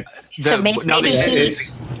 Anyway, so maybe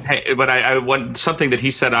but I want something that he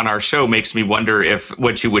said on our show makes me wonder if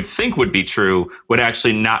what you would think would be true would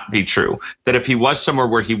actually not be true. That if he was somewhere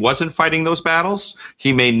where he wasn't fighting those battles,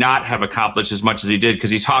 he may not have accomplished as much as he did, because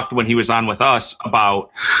he talked when he was on with us about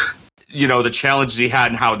the challenges he had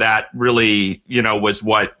and how that really was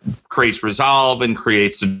what creates resolve and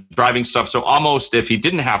creates the driving stuff. So almost if he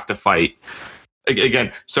didn't have to fight.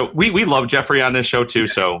 Again, so we love Jeffrey on this show too.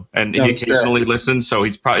 So, and he occasionally listens. So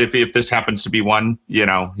he's probably, if this happens to be one,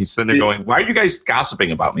 he's sitting there going, "Why are you guys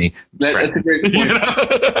gossiping about me?" That's a great point,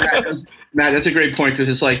 Matt. That's a great point, because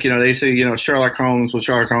it's like they say Sherlock Holmes was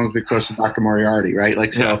Sherlock Holmes because of Dr. Moriarty, right?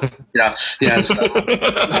 Like so, yeah. So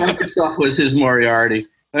stuff was his Moriarty.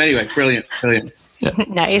 Anyway, brilliant.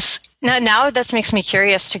 Nice. Now this makes me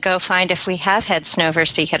curious to go find if we have had Snover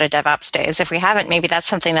speak at a DevOps Days. If we haven't, maybe that's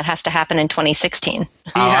something that has to happen in 2016.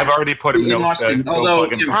 I've already put him in Austin.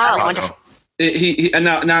 Wonderful.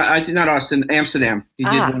 Not Austin, Amsterdam. He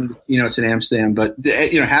did one, it's in Amsterdam, but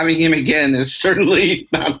having him again is certainly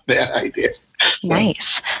not a bad idea. So.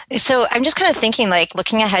 Nice. So I'm just kind of thinking, like,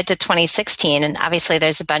 looking ahead to 2016, and obviously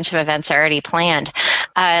there's a bunch of events already planned.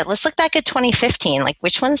 Let's look back at 2015. Like,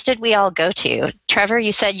 which ones did we all go to? Trevor,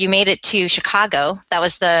 you said you made it to Chicago. That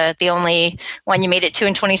was the only one you made it to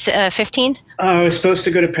in 2015? I was supposed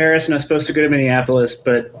to go to Paris and I was supposed to go to Minneapolis,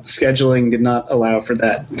 but scheduling did not allow for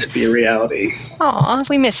that to be a reality. Aw,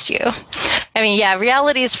 we missed you. I mean, yeah,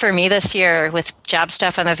 realities for me this year with job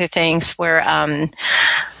stuff and other things were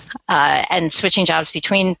and switching jobs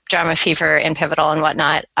between Drama Fever and Pivotal and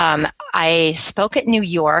whatnot. I spoke at New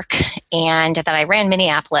York, and then I ran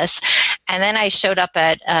Minneapolis, and then I showed up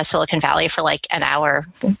at Silicon Valley for like an hour,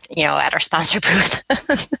 at our sponsor booth.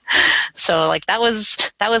 So like that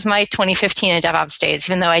was my 2015 at DevOps Days,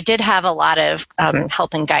 even though I did have a lot of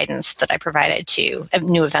help and guidance that I provided to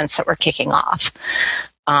new events that were kicking off.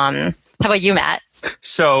 How about you, Matt?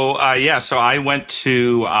 So I went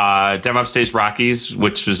to DevOps Days Rockies,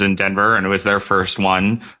 which was in Denver, and it was their first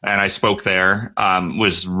one, and I spoke there.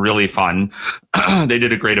 Was really fun. They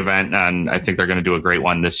did a great event, and I think they're going to do a great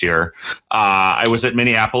one this year. I was at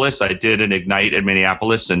Minneapolis. I did an Ignite at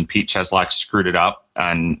Minneapolis, and Pete Cheslock screwed it up,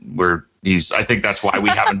 and we're I think that's why we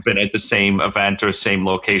haven't been at the same event or same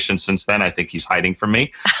location since then. I think he's hiding from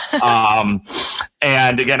me.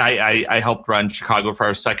 And again, I helped run Chicago for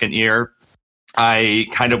our second year. I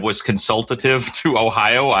kind of was consultative to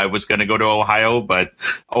Ohio. I was going to go to Ohio, but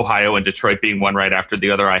Ohio and Detroit being one right after the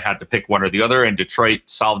other, I had to pick one or the other, and Detroit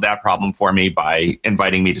solved that problem for me by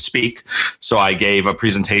inviting me to speak. So I gave a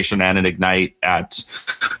presentation and an Ignite at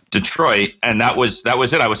Detroit, and that was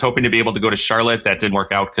it. I was hoping to be able to go to Charlotte. That didn't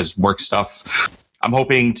work out because work stuff. I'm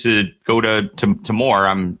hoping to go to more.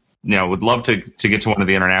 Would love to get to one of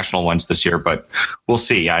the international ones this year, but we'll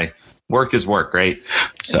see. Work is work, right?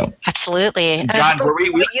 So absolutely. John, we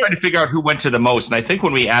were trying to figure out who went to the most, and I think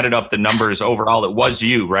when we added up the numbers overall, it was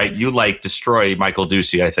you, right? You destroy Michael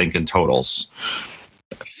Ducey, I think, in totals.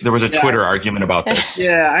 There was a Twitter argument about this.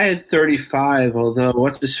 Yeah, I had 35, although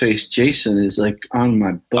what's his face, Jason, is on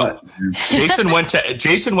my butt. Jason went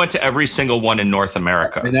to every single one in North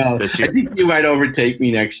America. I know. This year. I think you might overtake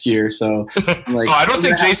me next year. So I don't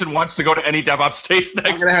think Jason wants to go to any DevOps days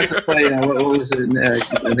next year. I'm gonna have to play. What was it?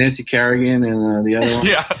 Nancy Kerrigan and the other one.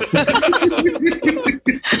 Yeah.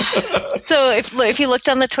 So if you looked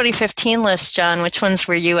on the 2015 list, John, which ones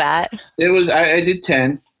were you at? It was I did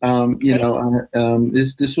 10.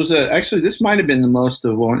 This was this might have been the most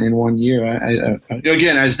of one in 1 year.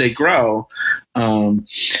 Again, as they grow.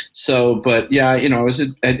 But yeah, I was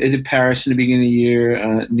at Paris in the beginning of the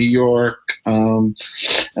year, New York.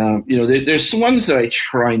 There's some ones that I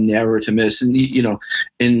try never to miss, and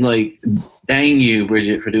dang you,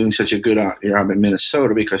 Bridget, for doing such a good job in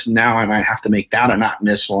Minnesota, because now I might have to make that a not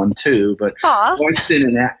miss one too. But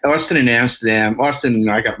Austin and Amsterdam. Austin,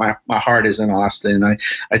 I got my heart is in Austin.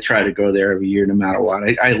 I try to go there every year, no matter what.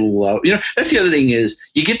 I love, that's the other thing is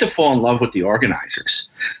you get to fall in love with the organizers,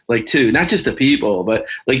 too, not just the people, but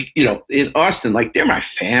in Austin, they're my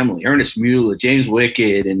family. Ernest Mueller, James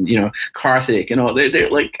Wicked, and Karthik, and all. They're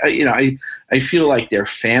I feel like they're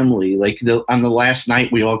family. On the last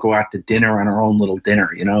night, we all go out to dinner on our own little dinner,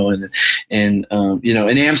 and in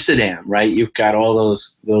Amsterdam, right? You've got all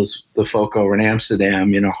the folk over in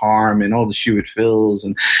Amsterdam, Harm and all the Schubert Phils,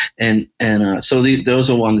 so those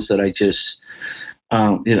are ones that I just.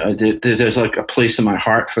 There's a place in my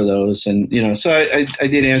heart for those, and so I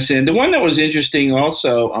did Amsterdam. The one that was interesting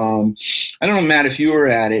also, I don't know, Matt, if you were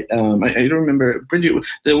at it. I don't remember, Bridget,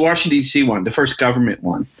 the Washington D.C. one, the first government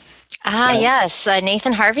one. Yes,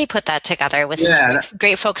 Nathan Harvey put that together with some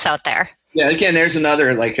great folks out there. Yeah, again, there's another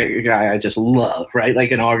a guy I just love, right?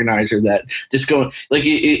 An organizer that just go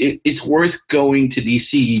it's worth going to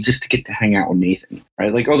DC just to get to hang out with Nathan,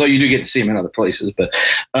 right? Although you do get to see him in other places, but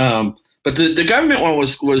the government one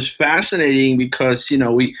was fascinating because it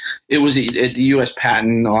was at the U.S.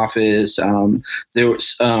 Patent Office. There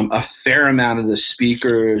was a fair amount of the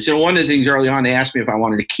speakers. One of the things early on they asked me if I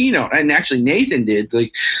wanted a keynote, and actually Nathan did.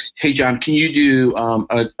 Hey John, can you do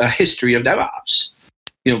a history of DevOps?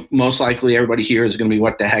 Most likely everybody here is going to be,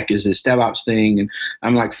 what the heck is this DevOps thing? And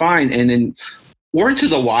I'm like, fine. And then word to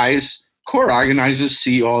the wise, core organizers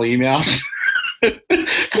see all emails.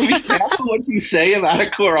 So be careful what you say about a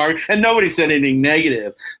core organizer. And nobody said anything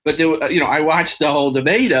negative. But I watched the whole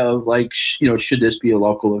debate of should this be a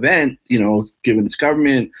local event? Given its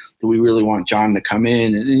government, do we really want John to come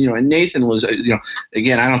in? And Nathan was,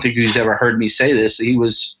 again, I don't think he's ever heard me say this. He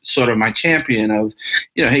was sort of my champion of,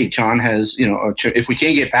 hey, John has, if we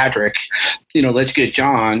can't get Patrick, let's get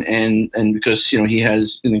John, and because he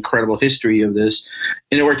has an incredible history of this,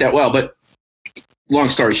 and it worked out well. But long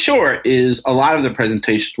story short is a lot of the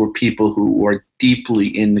presentations were people who were deeply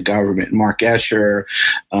in the government. Mark Escher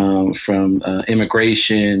from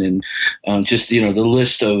immigration, and just the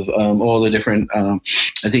list of all the different.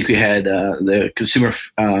 I think we had the Consumer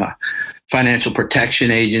Financial Protection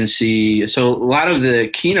Agency. So a lot of the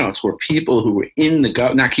keynotes were people who were in the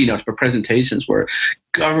not keynotes, but presentations were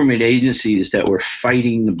government agencies that were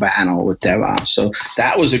fighting the battle with DevOps. So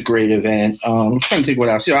that was a great event. I'm trying to think what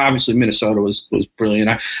else. Obviously Minnesota was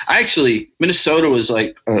brilliant. Minnesota was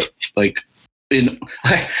it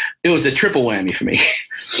was a triple whammy for me.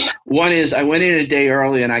 One is I went in a day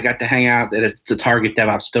early and I got to hang out at the Target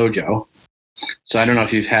DevOps Dojo. So I don't know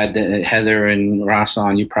if you've had Heather and Ross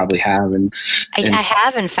on. You probably have. I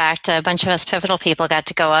have, in fact. A bunch of us Pivotal people got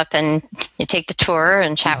to go up and take the tour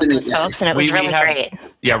and chat with those folks, and it was really great.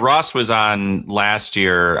 Yeah, Ross was on last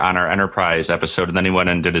year on our Enterprise episode, and then he went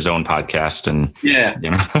and did his own podcast. And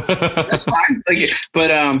that's fine.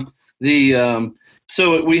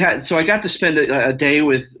 So I got to spend a day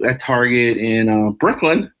at Target in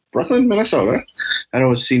Brooklyn, Minnesota. That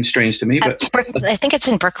always seems strange to me. But I think it's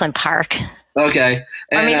in Brooklyn Park. Okay.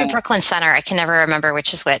 Or maybe Brooklyn Center. I can never remember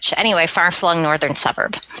which is which. Anyway, far-flung northern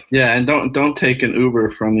suburb. Yeah, and don't take an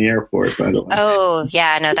Uber from the airport, by the way. Oh,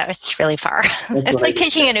 yeah, no, that was really far. It's like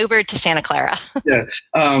taking an Uber to Santa Clara. Yeah.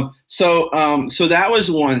 So that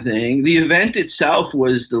was one thing. The event itself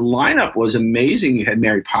was, the lineup was amazing. You had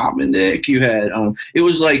Mary Poppendick. You had it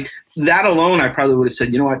was like, that alone, I probably would have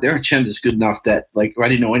said, you know what, their agenda is good enough that, like, if I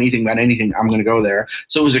didn't know anything about anything, I'm going to go there.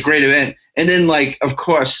 So it was a great event. And then, like, of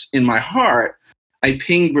course, in my heart, I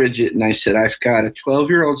pinged Bridget and I said, I've got a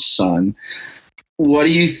 12-year-old son. What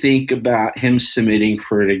do you think about him submitting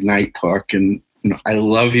for an Ignite talk? And I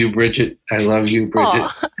love you, Bridget. I love you, Bridget.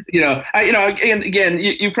 And again,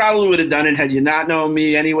 you probably would have done it had you not known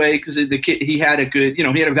me anyway, because the kid, he had a good, he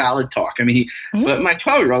had a valid talk. I mean, but my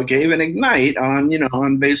 12-year-old gave an Ignite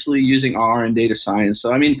on basically using R and data science.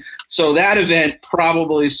 So, so that event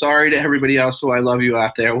probably, sorry to everybody else who I love you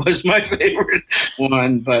out there, was my favorite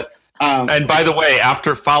one, but. And by the way,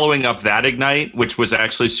 after following up that Ignite, which was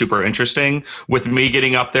actually super interesting, with me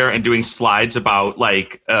getting up there and doing slides about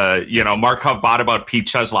Markov bot about Pete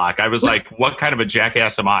Cheslock, I was like, what kind of a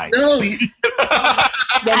jackass am I? No.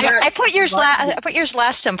 I put yours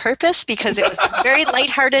last on purpose because it was very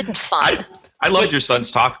lighthearted and fun. I loved your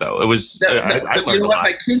son's talk, though. It was. I you know what?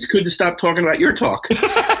 My kids couldn't stop talking about your talk.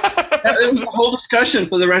 It was the whole discussion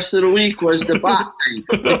for the rest of the week was the bot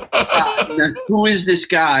thing. Who is this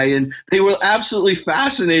guy? And they were absolutely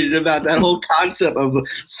fascinated about that whole concept of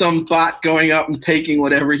some bot going up and taking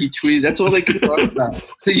whatever he tweeted. That's all they could talk about.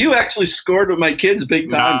 So you actually scored with my kids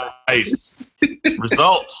big time. Nice.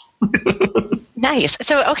 Results. Nice.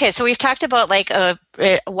 So we've talked about like a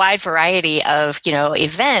wide variety of,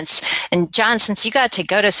 events. And John, since you got to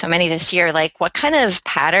go to so many this year, like what kind of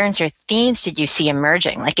patterns or themes did you see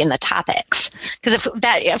emerging, like in the topics? Because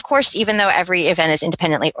of course, even though every event is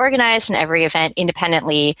independently organized and every event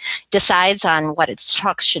independently decides on what its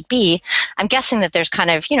talks should be, I'm guessing that there's kind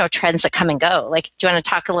of, trends that come and go. Like, do you want to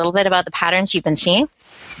talk a little bit about the patterns you've been seeing?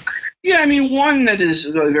 Yeah, one that is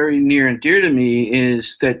very near and dear to me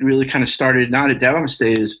is that really kind of started not at DevOps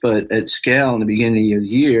Days, but at Scale in the beginning of the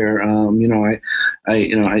year.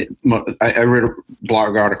 I read a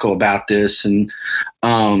blog article about this, and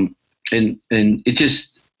it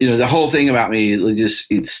just, the whole thing about me,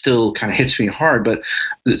 it still kind of hits me hard. But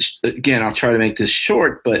again, I'll try to make this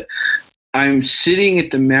short. But I'm sitting at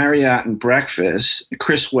the Marriott and breakfast.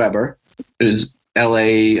 Chris Weber is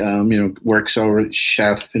LA, works over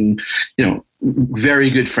chef and, very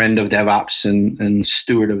good friend of DevOps and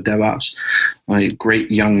steward of DevOps, a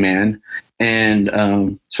great young man. And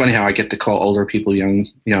it's funny how I get to call older people young,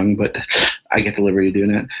 but I get the liberty of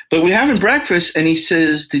doing that. But we're having breakfast, and he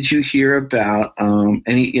says, "Did you hear about?" And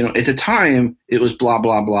he, at the time it was blah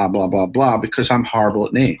blah blah blah blah blah because I'm horrible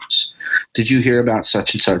at names. Did you hear about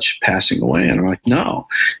such and such passing away? And I'm like, no.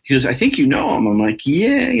 He goes, I think you know him. I'm like,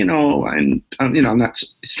 yeah, I'm not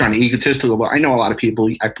trying to be egotistical, but I know a lot of people.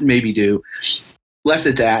 I maybe do. Left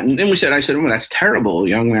at that, and then I said, oh, that's terrible. A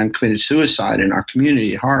young man committed suicide in our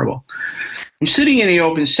community. Horrible. I'm sitting in the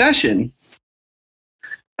open session.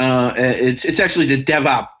 It's actually the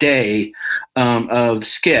DevOps Day of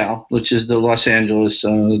Scale, which is the Los Angeles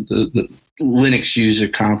the Linux user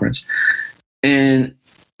conference, and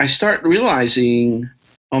I start realizing,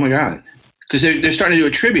 oh my God, because they're starting to do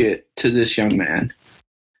a tribute to this young man,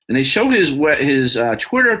 and they show his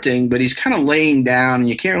Twitter thing, but he's kind of laying down, and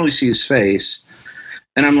you can't really see his face,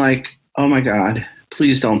 and I'm like, oh my God,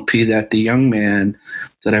 please don't be that the young man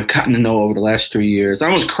that I've gotten to know over the last 3 years.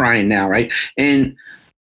 I'm almost crying now, right? And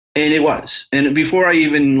it was. And before I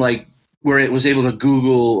even where it was able to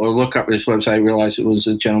Google or look up this website, I realized it was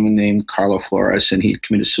a gentleman named Carlo Flores, and he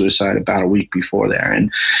committed suicide about a week before there.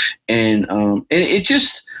 And it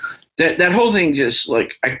just, that whole thing just I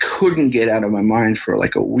couldn't get out of my mind for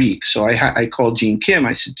a week. So I called Gene Kim.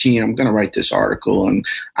 I said, Gene, I'm going to write this article, and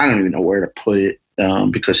I don't even know where to put it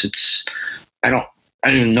because I don't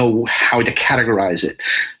even know how to categorize it.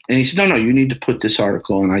 And he said, no, you need to put this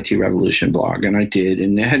article on IT Revolution blog. And I did,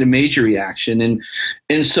 and it had a major reaction.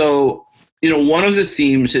 And so, one of the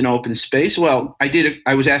themes in open space,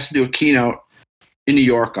 I was asked to do a keynote in New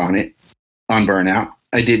York on it, on burnout.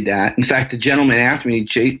 I did that. In fact, the gentleman after me,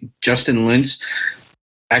 Justin Lintz,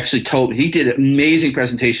 actually he did an amazing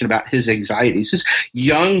presentation about his anxieties. This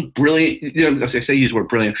young, brilliant, as I say, use the word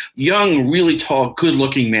brilliant, young, really tall,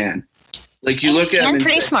 good-looking man. You look at him and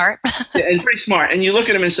pretty smart. And pretty smart. And you look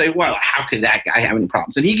at him and say, well, how could that guy have any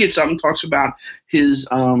problems? And he gets up and talks about his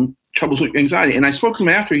troubles with anxiety. And I spoke to him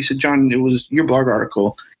after. He said, John, it was your blog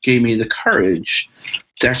article gave me the courage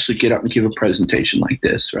to actually get up and give a presentation like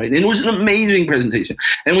this, right? And it was an amazing presentation.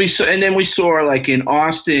 And then we saw like in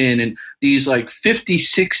Austin and these like 50,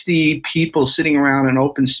 60 people sitting around in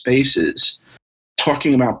open spaces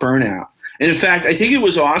talking about burnout. And in fact, I think it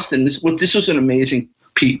was Austin. This was an amazing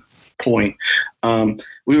point.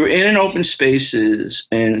 We were in an open spaces,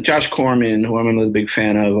 and Josh Corman, who I'm another big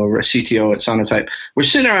fan of over at CTO at Sonatype, we're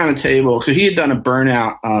sitting around a table because he had done a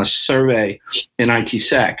burnout survey in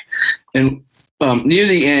ITSec. And near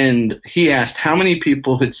the end, he asked how many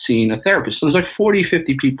people had seen a therapist. So there's like 40,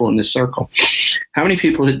 50 people in this circle. How many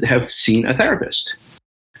people have seen a therapist?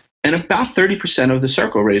 And about 30% of the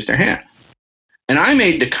circle raised their hand. And I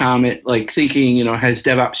made the comment, like thinking, has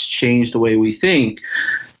DevOps changed the way we think?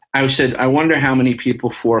 I said, I wonder how many people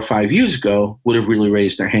 4 or 5 years ago would have really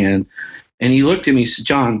raised their hand. And he looked at me and said,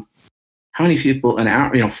 John, how many people an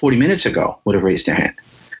hour, 40 minutes ago would have raised their hand?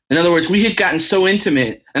 In other words, we had gotten so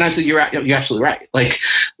intimate, and I said, "You're absolutely right."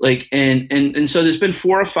 And so there's been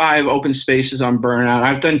 4 or 5 open spaces on burnout.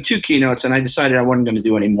 I've done 2 keynotes, and I decided I wasn't going to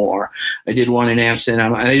do any more. I did one in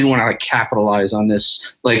Amsterdam, and I didn't want to capitalize on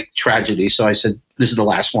this tragedy, so I said, "This is the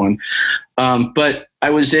last one." But I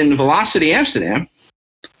was in Velocity Amsterdam,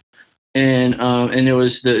 and it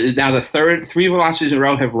was now the 3 Velocities in a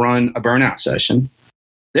row have run a burnout session.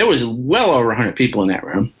 There was well over 100 people in that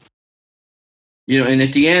room. And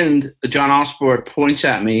at the end, John Osborne points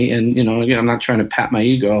at me, and again, I'm not trying to pat my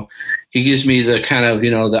ego. He gives me the kind of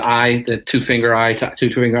the eye, the two-finger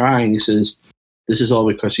eye, and he says, "This is all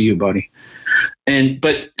because of you, buddy."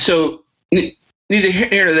 But so neither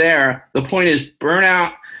here nor there. The point is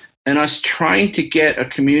burnout and us trying to get a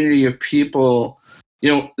community of people.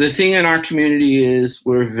 The thing in our community is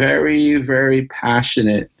we're very, very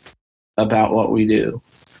passionate about what we do.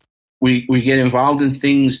 We get involved in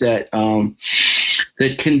things that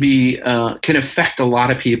that can affect a lot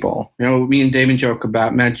of people. Me and Damon joke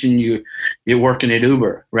about, imagine you're working at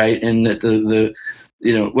Uber, right? And that the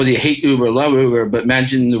whether you hate Uber or love Uber, but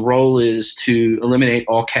imagine the role is to eliminate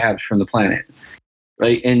all cabs from the planet,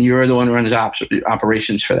 right? And you're the one who runs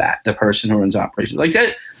operations for that, the person who runs operations like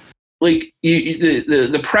that.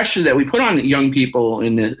 The pressure that we put on young people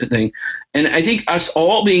in the thing, and I think us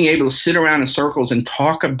all being able to sit around in circles and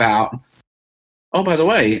talk about, oh, by the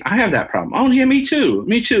way, I have that problem. Oh, yeah, me too.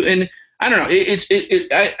 And I don't know.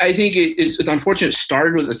 I think it's unfortunate. It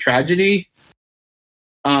started with a tragedy,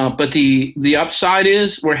 but the upside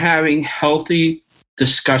is we're having healthy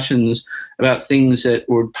discussions about things that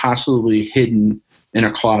were possibly hidden in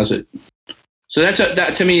a closet. So that's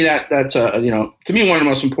to me one of the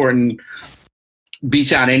most important,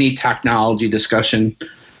 beats out any technology discussion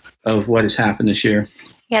of what has happened this year.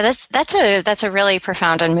 Yeah, that's a really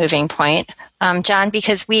profound and moving point, John,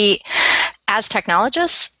 because we, as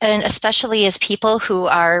technologists, and especially as people who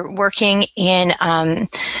are working in,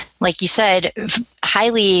 like you said,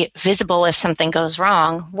 highly visible if something goes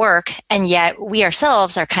wrong work, and yet we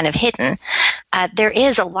ourselves are kind of hidden, there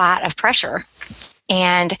is a lot of pressure.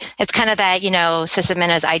 And it's kind of that, sysadmin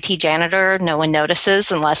as IT janitor, no one notices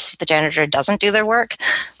unless the janitor doesn't do their work.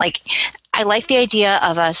 I like the idea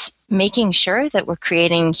of us making sure that we're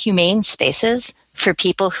creating humane spaces for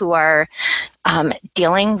people who are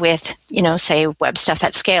dealing with, say, web stuff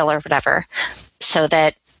at scale or whatever, so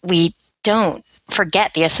that we don't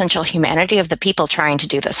forget the essential humanity of the people trying to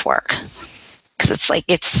do this work. Because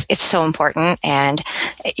it's so important, and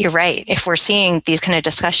you're right. If we're seeing these kind of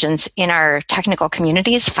discussions in our technical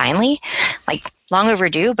communities, finally, long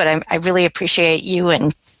overdue. But I really appreciate you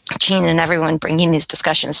and Gene and everyone bringing these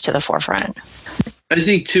discussions to the forefront. I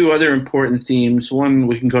think 2 other important themes. One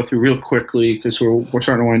we can go through real quickly because we're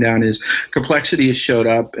starting to wind down. Is complexity has showed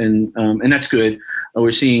up, and that's good.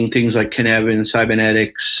 We're seeing things like Cynefin,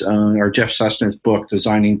 Cybernetics, or Jeff Sussner's book,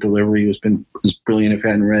 Designing Delivery, was brilliant if you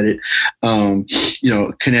hadn't read it.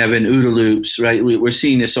 Cynefin, OODA loops, right? We're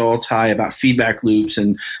seeing this all tie about feedback loops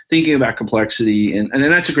and thinking about complexity, and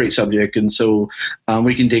then that's a great subject. And so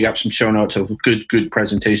we can dig up some show notes of good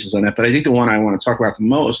presentations on that. But I think the one I want to talk about the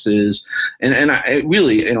most is, and I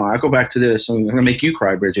really, I go back to this, I'm going to make you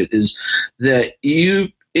cry, Bridget, is that you,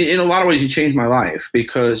 in a lot of ways, you changed my life,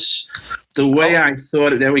 because the way I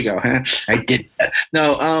thought, there we go, huh? I did that.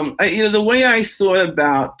 No, the way I thought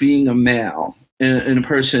about being a male and a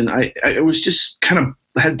person, I was just kind of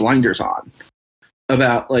had blinders on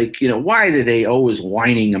about why are they always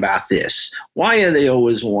whining about this? Why are they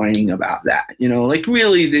always whining about that?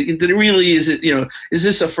 Really, is it, is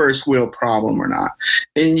this a first world problem or not?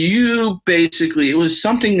 And you basically, it was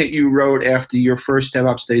something that you wrote after your first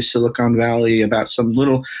DevOps Day Silicon Valley about some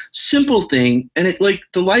little simple thing, and it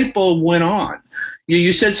the light bulb went on.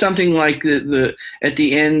 You said something like the at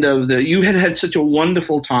the end of you had such a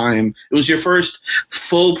wonderful time. It was your first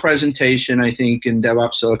full presentation, I think, in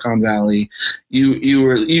DevOps Silicon Valley.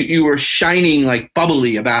 You were shining like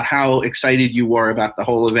bubbly about how excited you were about the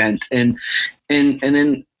whole event, and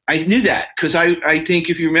then I knew that because I think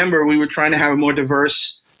if you remember, we were trying to have a more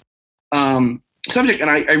diverse subject, and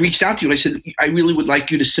I reached out to you. I said, I really would like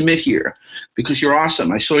you to submit here because you're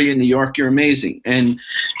awesome. I saw you in New York. You're amazing. And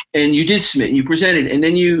you did submit and you presented. And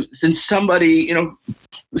then somebody,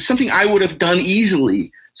 something I would have done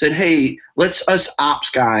easily said, hey, let's us ops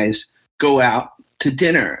guys go out to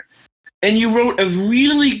dinner. And you wrote a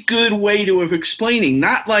really good way of explaining,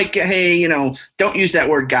 not like, hey, don't use that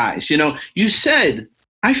word guys. You said,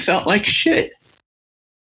 I felt like shit.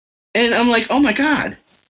 And I'm like, oh my God.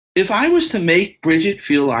 If I was to make Bridget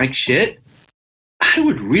feel like shit, I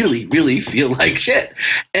would really, really feel like shit.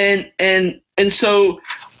 And so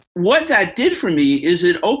what that did for me is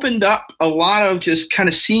it opened up a lot of just kind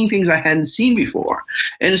of seeing things I hadn't seen before.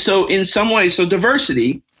 And so in some ways,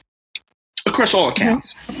 diversity across all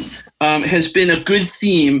accounts has been a good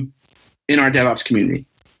theme in our DevOps community.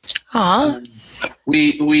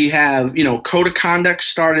 We have, Code of Conduct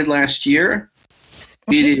started last year.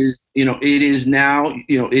 It is now,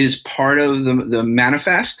 it is part of the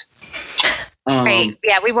manifest. Right.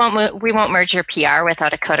 Yeah, we won't merge your PR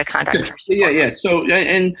without a code of conduct. Yeah. So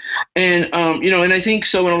and I think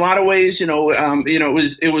so in a lot of ways,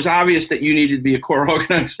 it was obvious that you needed to be a core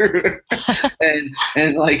organizer,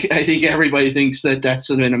 and like I think everybody thinks that that's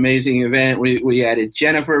an amazing event. We added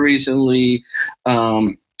Jennifer recently,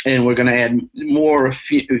 and we're going to add more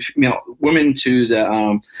women to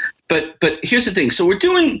the. But here's the thing. So we're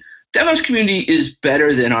doing. DevOps community is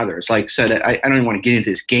better than others. Like I said, I don't even want to get into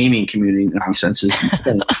this gaming community nonsense.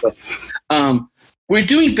 But, we're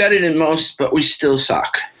doing better than most, but we still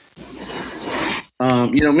suck.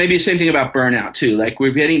 Maybe the same thing about burnout too. Like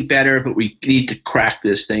we're getting better, but we need to crack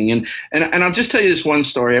this thing. And I'll just tell you this one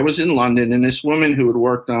story. I was in London, and this woman who had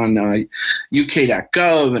worked on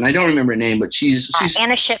UK.gov, and I don't remember her name, but she's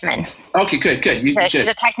Anna Shipman. Okay, good. She's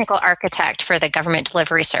a technical architect for the government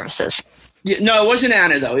delivery services. Yeah, no, it wasn't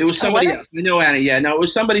Anna though. It was somebody else. I know Anna. Yeah, no, it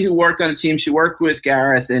was somebody who worked on a team. She worked with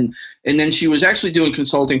Gareth, and then she was actually doing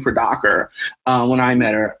consulting for Docker when I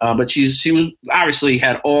met her. But she was obviously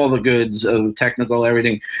had all the goods of technical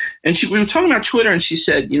everything. And we were talking about Twitter, and she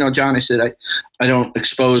said, John, I said I don't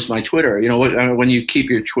expose my Twitter. When you keep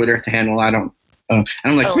your Twitter handle, I don't. And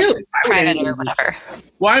I'm like, really? Private or whatever.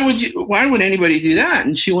 Why would anybody do that?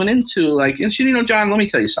 And she went into and she, John, let me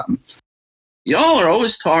tell you something. Y'all are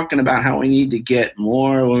always talking about how we need to get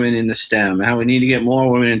more women in the STEM, how we need to get more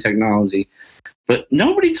women in technology. But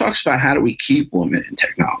nobody talks about how do we keep women in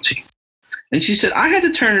technology. And she said, I had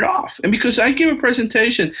to turn it off. And because I give a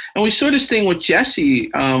presentation, and we saw this thing with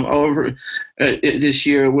Jessie over this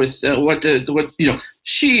year with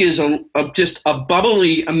she is just a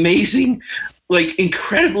bubbly, amazing, like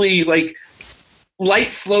incredibly like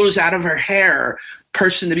light flows out of her hair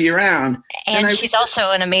person to be around. And she's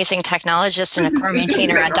also an amazing technologist and a core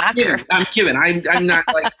maintainer on Docker. I'm kidding. I'm not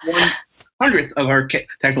like 1/100th of her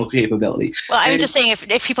technical capability. Well, I'm just saying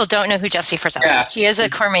if people don't know who Jessie Frazell is, she is a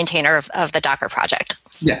core maintainer of the Docker project.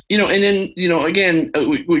 Yeah, and then again,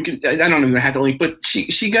 we could, I don't even have to link, but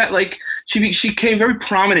she got like she became very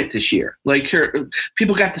prominent this year. Like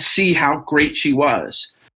people got to see how great she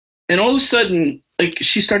was, and all of a sudden, like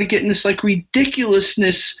she started getting this like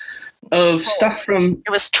ridiculousness of stuff from it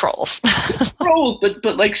was trolls,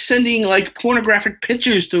 but like sending like pornographic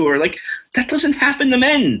pictures to her. Like that doesn't happen to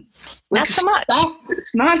men. Like, not so much.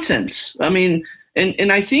 It's nonsense. I mean,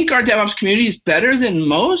 and I think our DevOps community is better than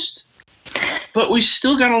most, but we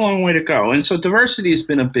still got a long way to go. And so diversity has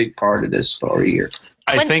been a big part of this story here.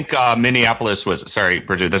 I think Minneapolis was. Sorry,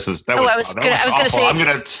 Bridget. I was going to say. I'm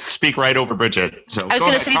going to speak right over Bridget. So I was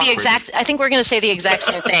going to say the exact. Bridget. I think we're going to say the exact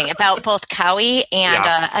same thing about both Cowie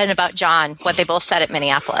and about John. What they both said at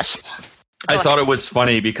Minneapolis. I thought it was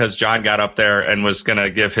funny because John got up there and was going to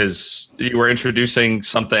give you were introducing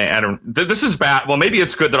something. This is bad. Well, maybe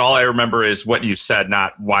it's good that all I remember is what you said,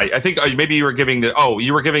 not why. I think maybe you were giving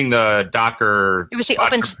the Docker. It was the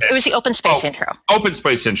open space intro. Open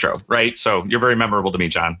space intro, right? So you're very memorable to me,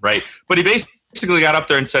 John, right? But he basically got up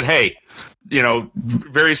there and said, hey,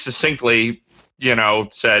 very succinctly,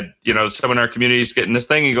 said, someone in our community is getting this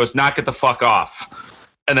thing. He goes, knock it the fuck off.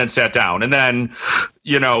 And then sat down. And then,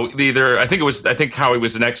 I think Cowie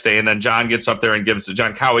was the next day. And then John gets up there and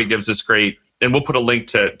John Cowie gives this great and we'll put a link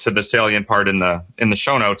to the salient part in the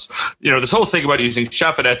show notes. This whole thing about using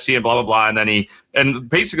Chef at Etsy and blah blah blah, and then and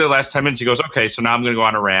basically the last 10 minutes he goes, okay, so now I'm going to go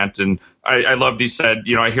on a rant, and I loved. He said,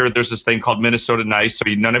 I hear there's this thing called Minnesota Nice, so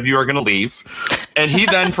none of you are going to leave. And he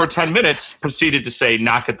then for 10 minutes proceeded to say,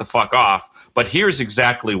 knock it the fuck off. But here's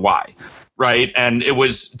exactly why. Right. And it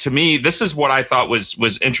was, to me, this is what I thought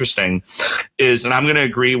was interesting is, and I'm going to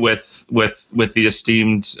agree with the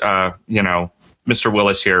esteemed, Mr.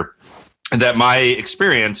 Willis here, that my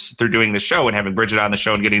experience through doing the show and having Bridget on the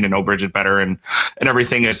show and getting to know Bridget better and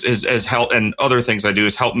everything is helped, and other things I do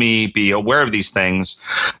has helped me be aware of these things.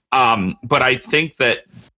 But I think that,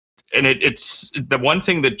 and it's the one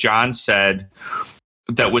thing that John said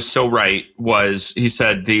that was so right was, he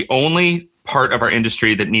said, the only part of our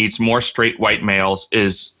industry that needs more straight white males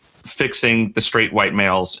is fixing the straight white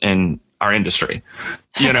males in our industry,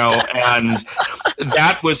 and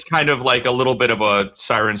that was kind of like a little bit of a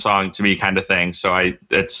siren song to me kind of thing. So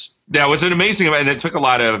that was an amazing, and it took a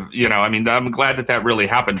lot of, I'm glad that really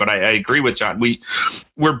happened, but I agree with John.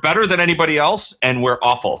 We're better than anybody else and we're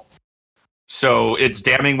awful. So it's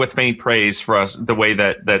damning with faint praise for us, the way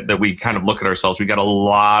that we kind of look at ourselves. We got a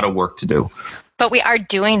lot of work to do. But we are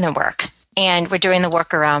doing the work. And we're doing the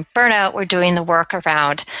work around burnout, we're doing the work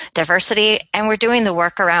around diversity, and we're doing the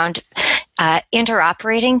work around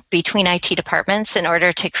interoperating between IT departments in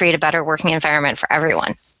order to create a better working environment for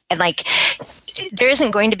everyone. And there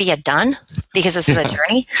isn't going to be a done, because this is a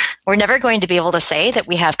journey. We're never going to be able to say that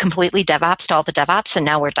we have completely DevOps to all the DevOps and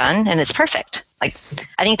now we're done and it's perfect. I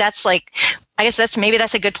think that's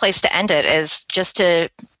that's a good place to end it, is just to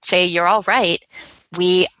say you're all right.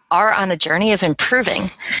 We are on a journey of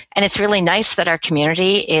improving. And it's really nice that our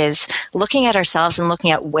community is looking at ourselves and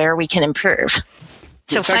looking at where we can improve.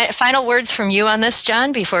 So final words from you on this,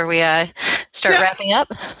 John, before we start wrapping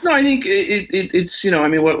up? No, I think it's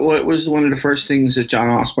what was one of the first things that John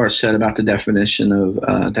Osbar said about the definition of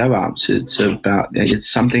DevOps? It's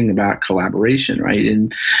something about collaboration, right?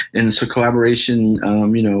 And so collaboration,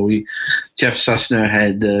 Jeff Sussner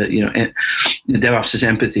had, the DevOps is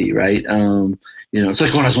empathy, right? It's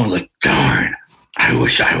like one of those ones like, darn, I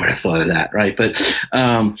wish I would have thought of that, right? It's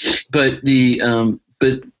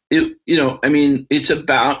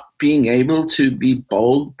about being able to be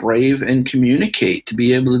bold, brave, and communicate, to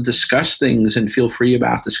be able to discuss things and feel free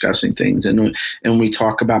about discussing things. And we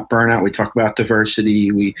talk about burnout, we talk about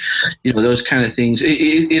diversity, those kind of things.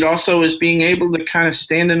 It also is being able to kind of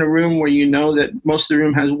stand in a room where that most of the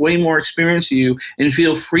room has way more experience than you, and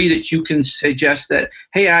feel free that you can suggest that,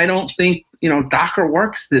 hey, I don't think Docker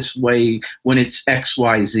works this way when it's X,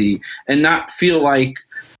 Y, Z, and not feel like,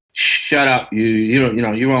 shut up,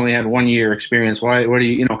 you only had 1 year experience. Why? What do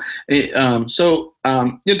you?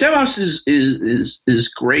 DevOps is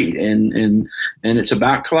great, and it's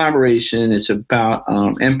about collaboration. It's about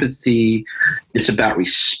empathy. It's about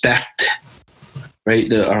respect.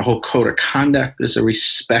 Right, our whole code of conduct is a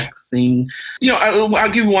respect thing.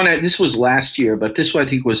 I'll give you one. This was last year, but this one I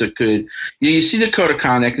think was a good. You see the code of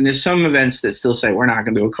conduct, and there's some events that still say we're not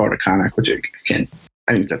going to do a code of conduct, which again,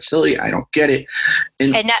 I think that's silly. I don't get it.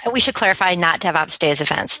 And we should clarify, not DevOps Days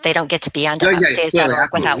events. They don't get to be on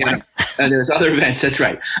DevOpsDays.org without one. And there's other events. That's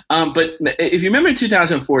right. But if you remember in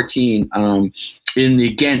 2014, in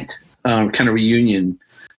the Ghent kind of reunion,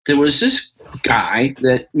 there was this guy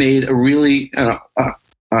that made a really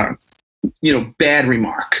bad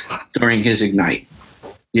remark during his Ignite,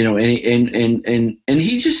 and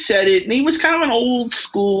he just said it, and he was kind of an old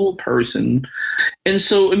school person, and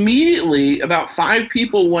so immediately about 5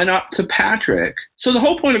 people went up to Patrick. So the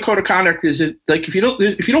whole point of code of conduct is that, if you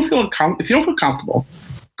don't feel comfortable,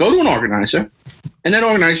 go to an organizer, and that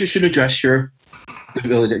organizer should address the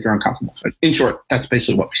ability that you're uncomfortable. In short, that's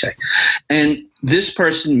basically what we say. And this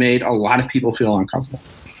person made a lot of people feel uncomfortable.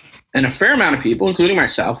 And a fair amount of people, including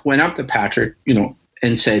myself, went up to Patrick,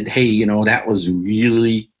 and said, hey, that was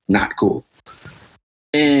really not cool.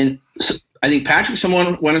 And so I think Patrick,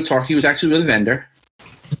 someone went and talked. He was actually with a vendor.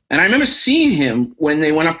 And I remember seeing him when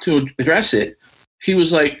they went up to address it. He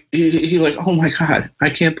was like, oh my God, I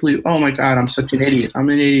can't believe, oh my God, I'm such an idiot. I'm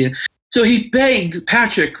an idiot. So he begged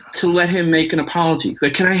Patrick to let him make an apology.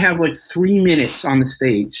 Can I have 3 minutes on the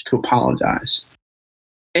stage to apologize?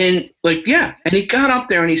 And and he got up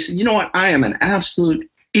there and he said, you know what? I am an absolute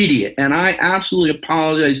idiot, and I absolutely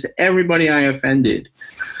apologize to everybody I offended.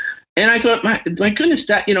 And I thought, my goodness,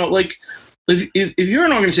 that if you're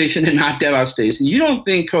an organization and not DevOps Days and you don't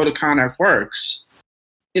think code of conduct works,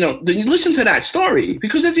 then you listen to that story,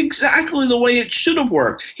 because that's exactly the way it should have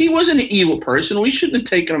worked. He wasn't an evil person. We shouldn't have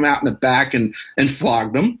taken him out in the back and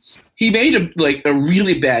flogged him. He made a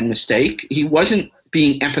really bad mistake. He wasn't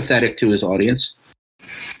being empathetic to his audience,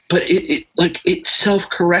 but it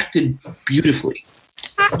self-corrected beautifully.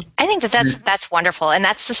 I think that's wonderful. And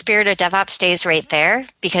that's the spirit of DevOps Days right there,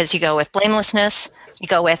 because you go with blamelessness. You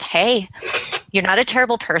go with, hey, you're not a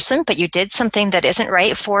terrible person, but you did something that isn't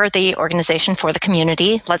right for the organization, for the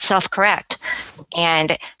community. Let's self-correct.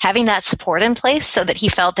 And having that support in place so that he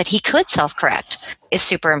felt that he could self-correct is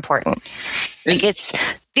super important. Like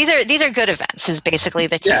these are good events is basically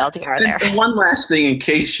the TLDR there. And one last thing, in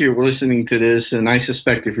case you're listening to this, and I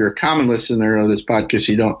suspect if you're a common listener of this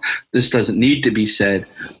podcast, this doesn't need to be said.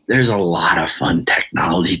 There's a lot of fun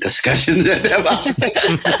technology discussions at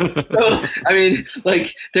DevOps. So, I mean,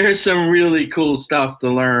 like, there's some really cool stuff to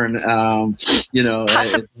learn.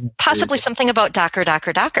 Possibly something about Docker.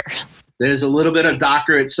 There's a little bit of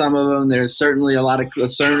Docker at some of them. There's certainly a lot of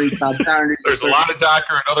There's a lot of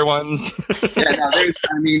Docker and other ones. If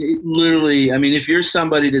you're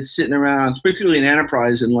somebody that's sitting around, particularly in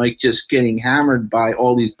enterprise, and like just getting hammered by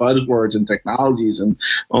all these buzzwords and technologies, and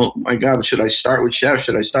oh my God, should I start with Chef?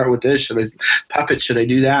 Should I start with this? Should I Puppet? Should I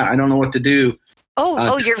do that? I don't know what to do.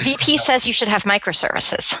 Your VP says you should have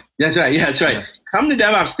microservices. That's right. Yeah, that's right. Come to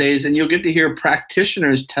DevOps Days, and you'll get to hear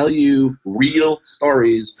practitioners tell you real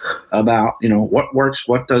stories about, what works,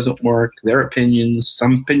 what doesn't work, their opinions.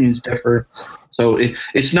 Some opinions differ. So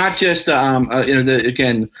it's not just,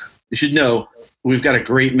 again, you should know, we've got a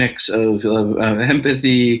great mix of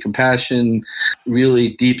empathy, compassion, really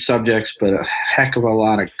deep subjects, but a heck of a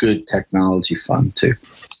lot of good technology fun, too.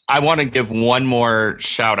 I want to give one more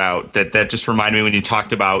shout out that just reminded me when you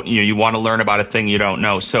talked about, you want to learn about a thing you don't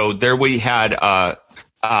know. So there we had a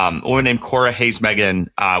woman named Cora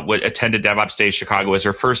Hayes-Megan attended DevOps Days Chicago. It was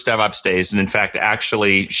her first DevOps Days. And in fact,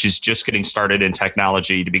 actually, she's just getting started in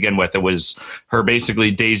technology to begin with. It was her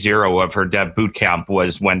basically day zero of her dev boot camp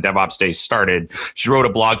was when DevOps Days started. She wrote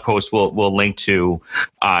a blog post we'll link to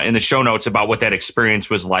in the show notes about what that experience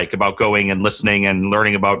was like, about going and listening and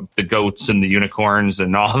learning about the goats and the unicorns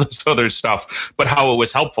and all this other stuff, but how it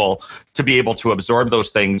was helpful to be able to absorb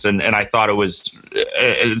those things. And I thought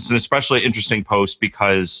it's an especially interesting post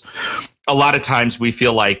because a lot of times we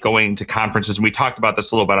feel like going to conferences, and we talked about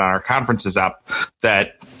this a little bit on our conferences app,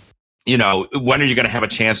 that when are you going to have a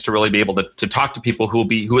chance to really be able to talk to people who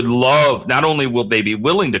would love, not only will they be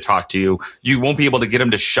willing to talk to you, you won't be able to get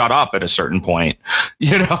them to shut up at a certain point,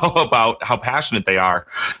 about how passionate they are.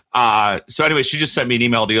 So anyway, she just sent me an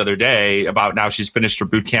email the other day about now she's finished her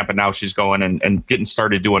boot camp and now she's going and getting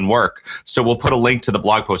started doing work. So we'll put a link to the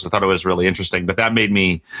blog post. I thought it was really interesting, but that made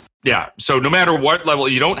me, So no matter what level,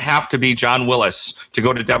 you don't have to be John Willis to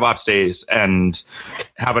go to DevOps Days and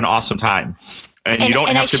have an awesome time. And you don't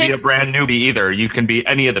have to be a brand newbie either. You can be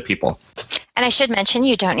any of the people. And I should mention,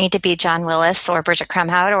 you don't need to be John Willis or Bridget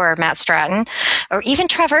Kremhout or Matt Stratton or even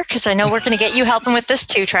Trevor, because I know we're going to get you helping with this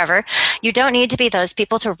too, Trevor. You don't need to be those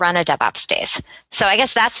people to run a DevOps Days. So I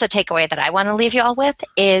guess that's the takeaway that I want to leave you all with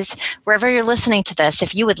is wherever you're listening to this,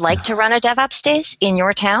 if you would like to run a DevOps Days in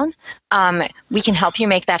your town, we can help you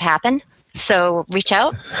make that happen. So reach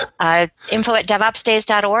out,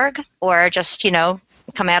 info@devopsdays.org, or just,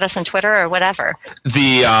 come at us on Twitter or whatever.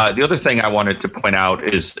 The other thing I wanted to point out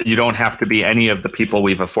is you don't have to be any of the people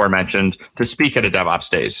we've aforementioned to speak at a DevOps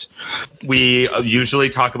Days. We usually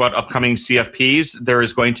talk about upcoming CFPs. There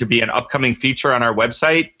is going to be an upcoming feature on our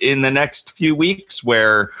website in the next few weeks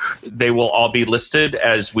where they will all be listed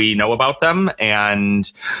as we know about them.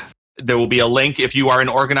 And there will be a link if you are an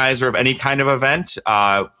organizer of any kind of event.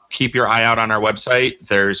 Keep your eye out on our website.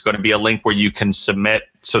 There's going to be a link where you can submit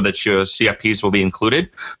so that your CFPs will be included.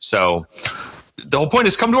 So the whole point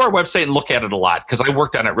is come to our website and look at it a lot because I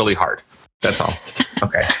worked on it really hard. That's all.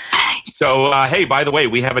 Okay. So, hey, by the way,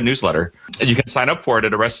 we have a newsletter. You can sign up for it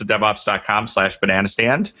at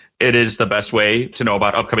arresteddevops.com/bananastand. It is the best way to know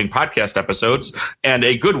about upcoming podcast episodes and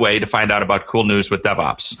a good way to find out about cool news with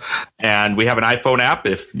DevOps. And we have an iPhone app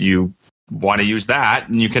if you want to use that,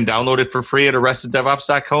 and you can download it for free at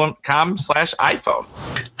arresteddevops.com/iPhone.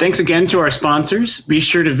 Thanks again to our sponsors. Be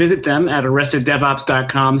sure to visit them at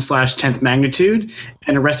arresteddevops.com/10th magnitude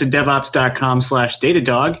and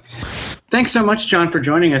arresteddevops.com/datadog. Thanks so much, John, for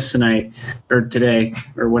joining us tonight, or today,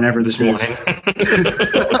 or whenever this is.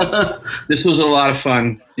 This was a lot of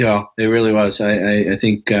fun. It really was. I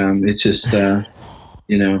think it's just,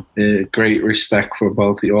 great respect for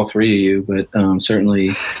all three of you, but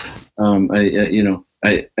certainly,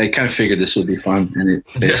 I kind of figured this would be fun, and it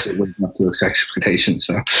basically lived up to expectations.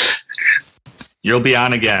 So you'll be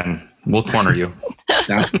on again. We'll corner you.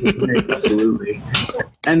 Absolutely.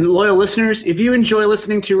 And loyal listeners, if you enjoy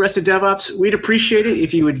listening to Arrested DevOps, we'd appreciate it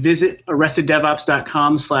if you would visit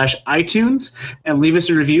arresteddevops.com/iTunes and leave us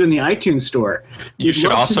a review in the iTunes store. You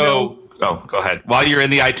should also, go ahead. While you're in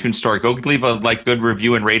the iTunes store, go leave a good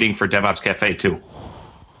review and rating for DevOps Cafe too.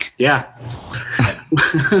 Yeah.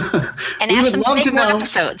 And ask them to make more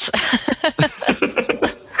episodes.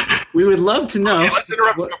 We would love to know. Okay, let's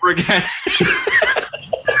interrupt over again.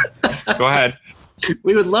 Go ahead.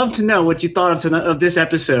 We would love to know what you thought of this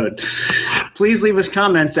episode. Please leave us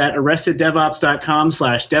comments at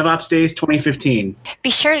arresteddevops.com/DevOpsDays2015. Be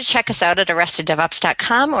sure to check us out at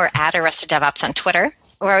arresteddevops.com or at arresteddevops on Twitter.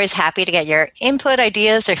 We're always happy to get your input,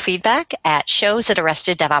 ideas, or feedback at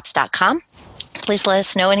shows@arresteddevops.com. Please let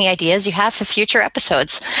us know any ideas you have for future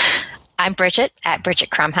episodes. I'm Bridget at Bridget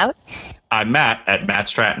Crumhout. I'm Matt at Matt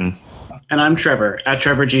Stratton. And I'm Trevor at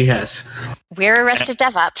Trevor G. Hess. We're Arrested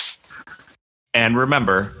DevOps. And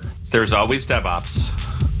remember, there's always DevOps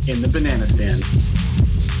in the banana stand.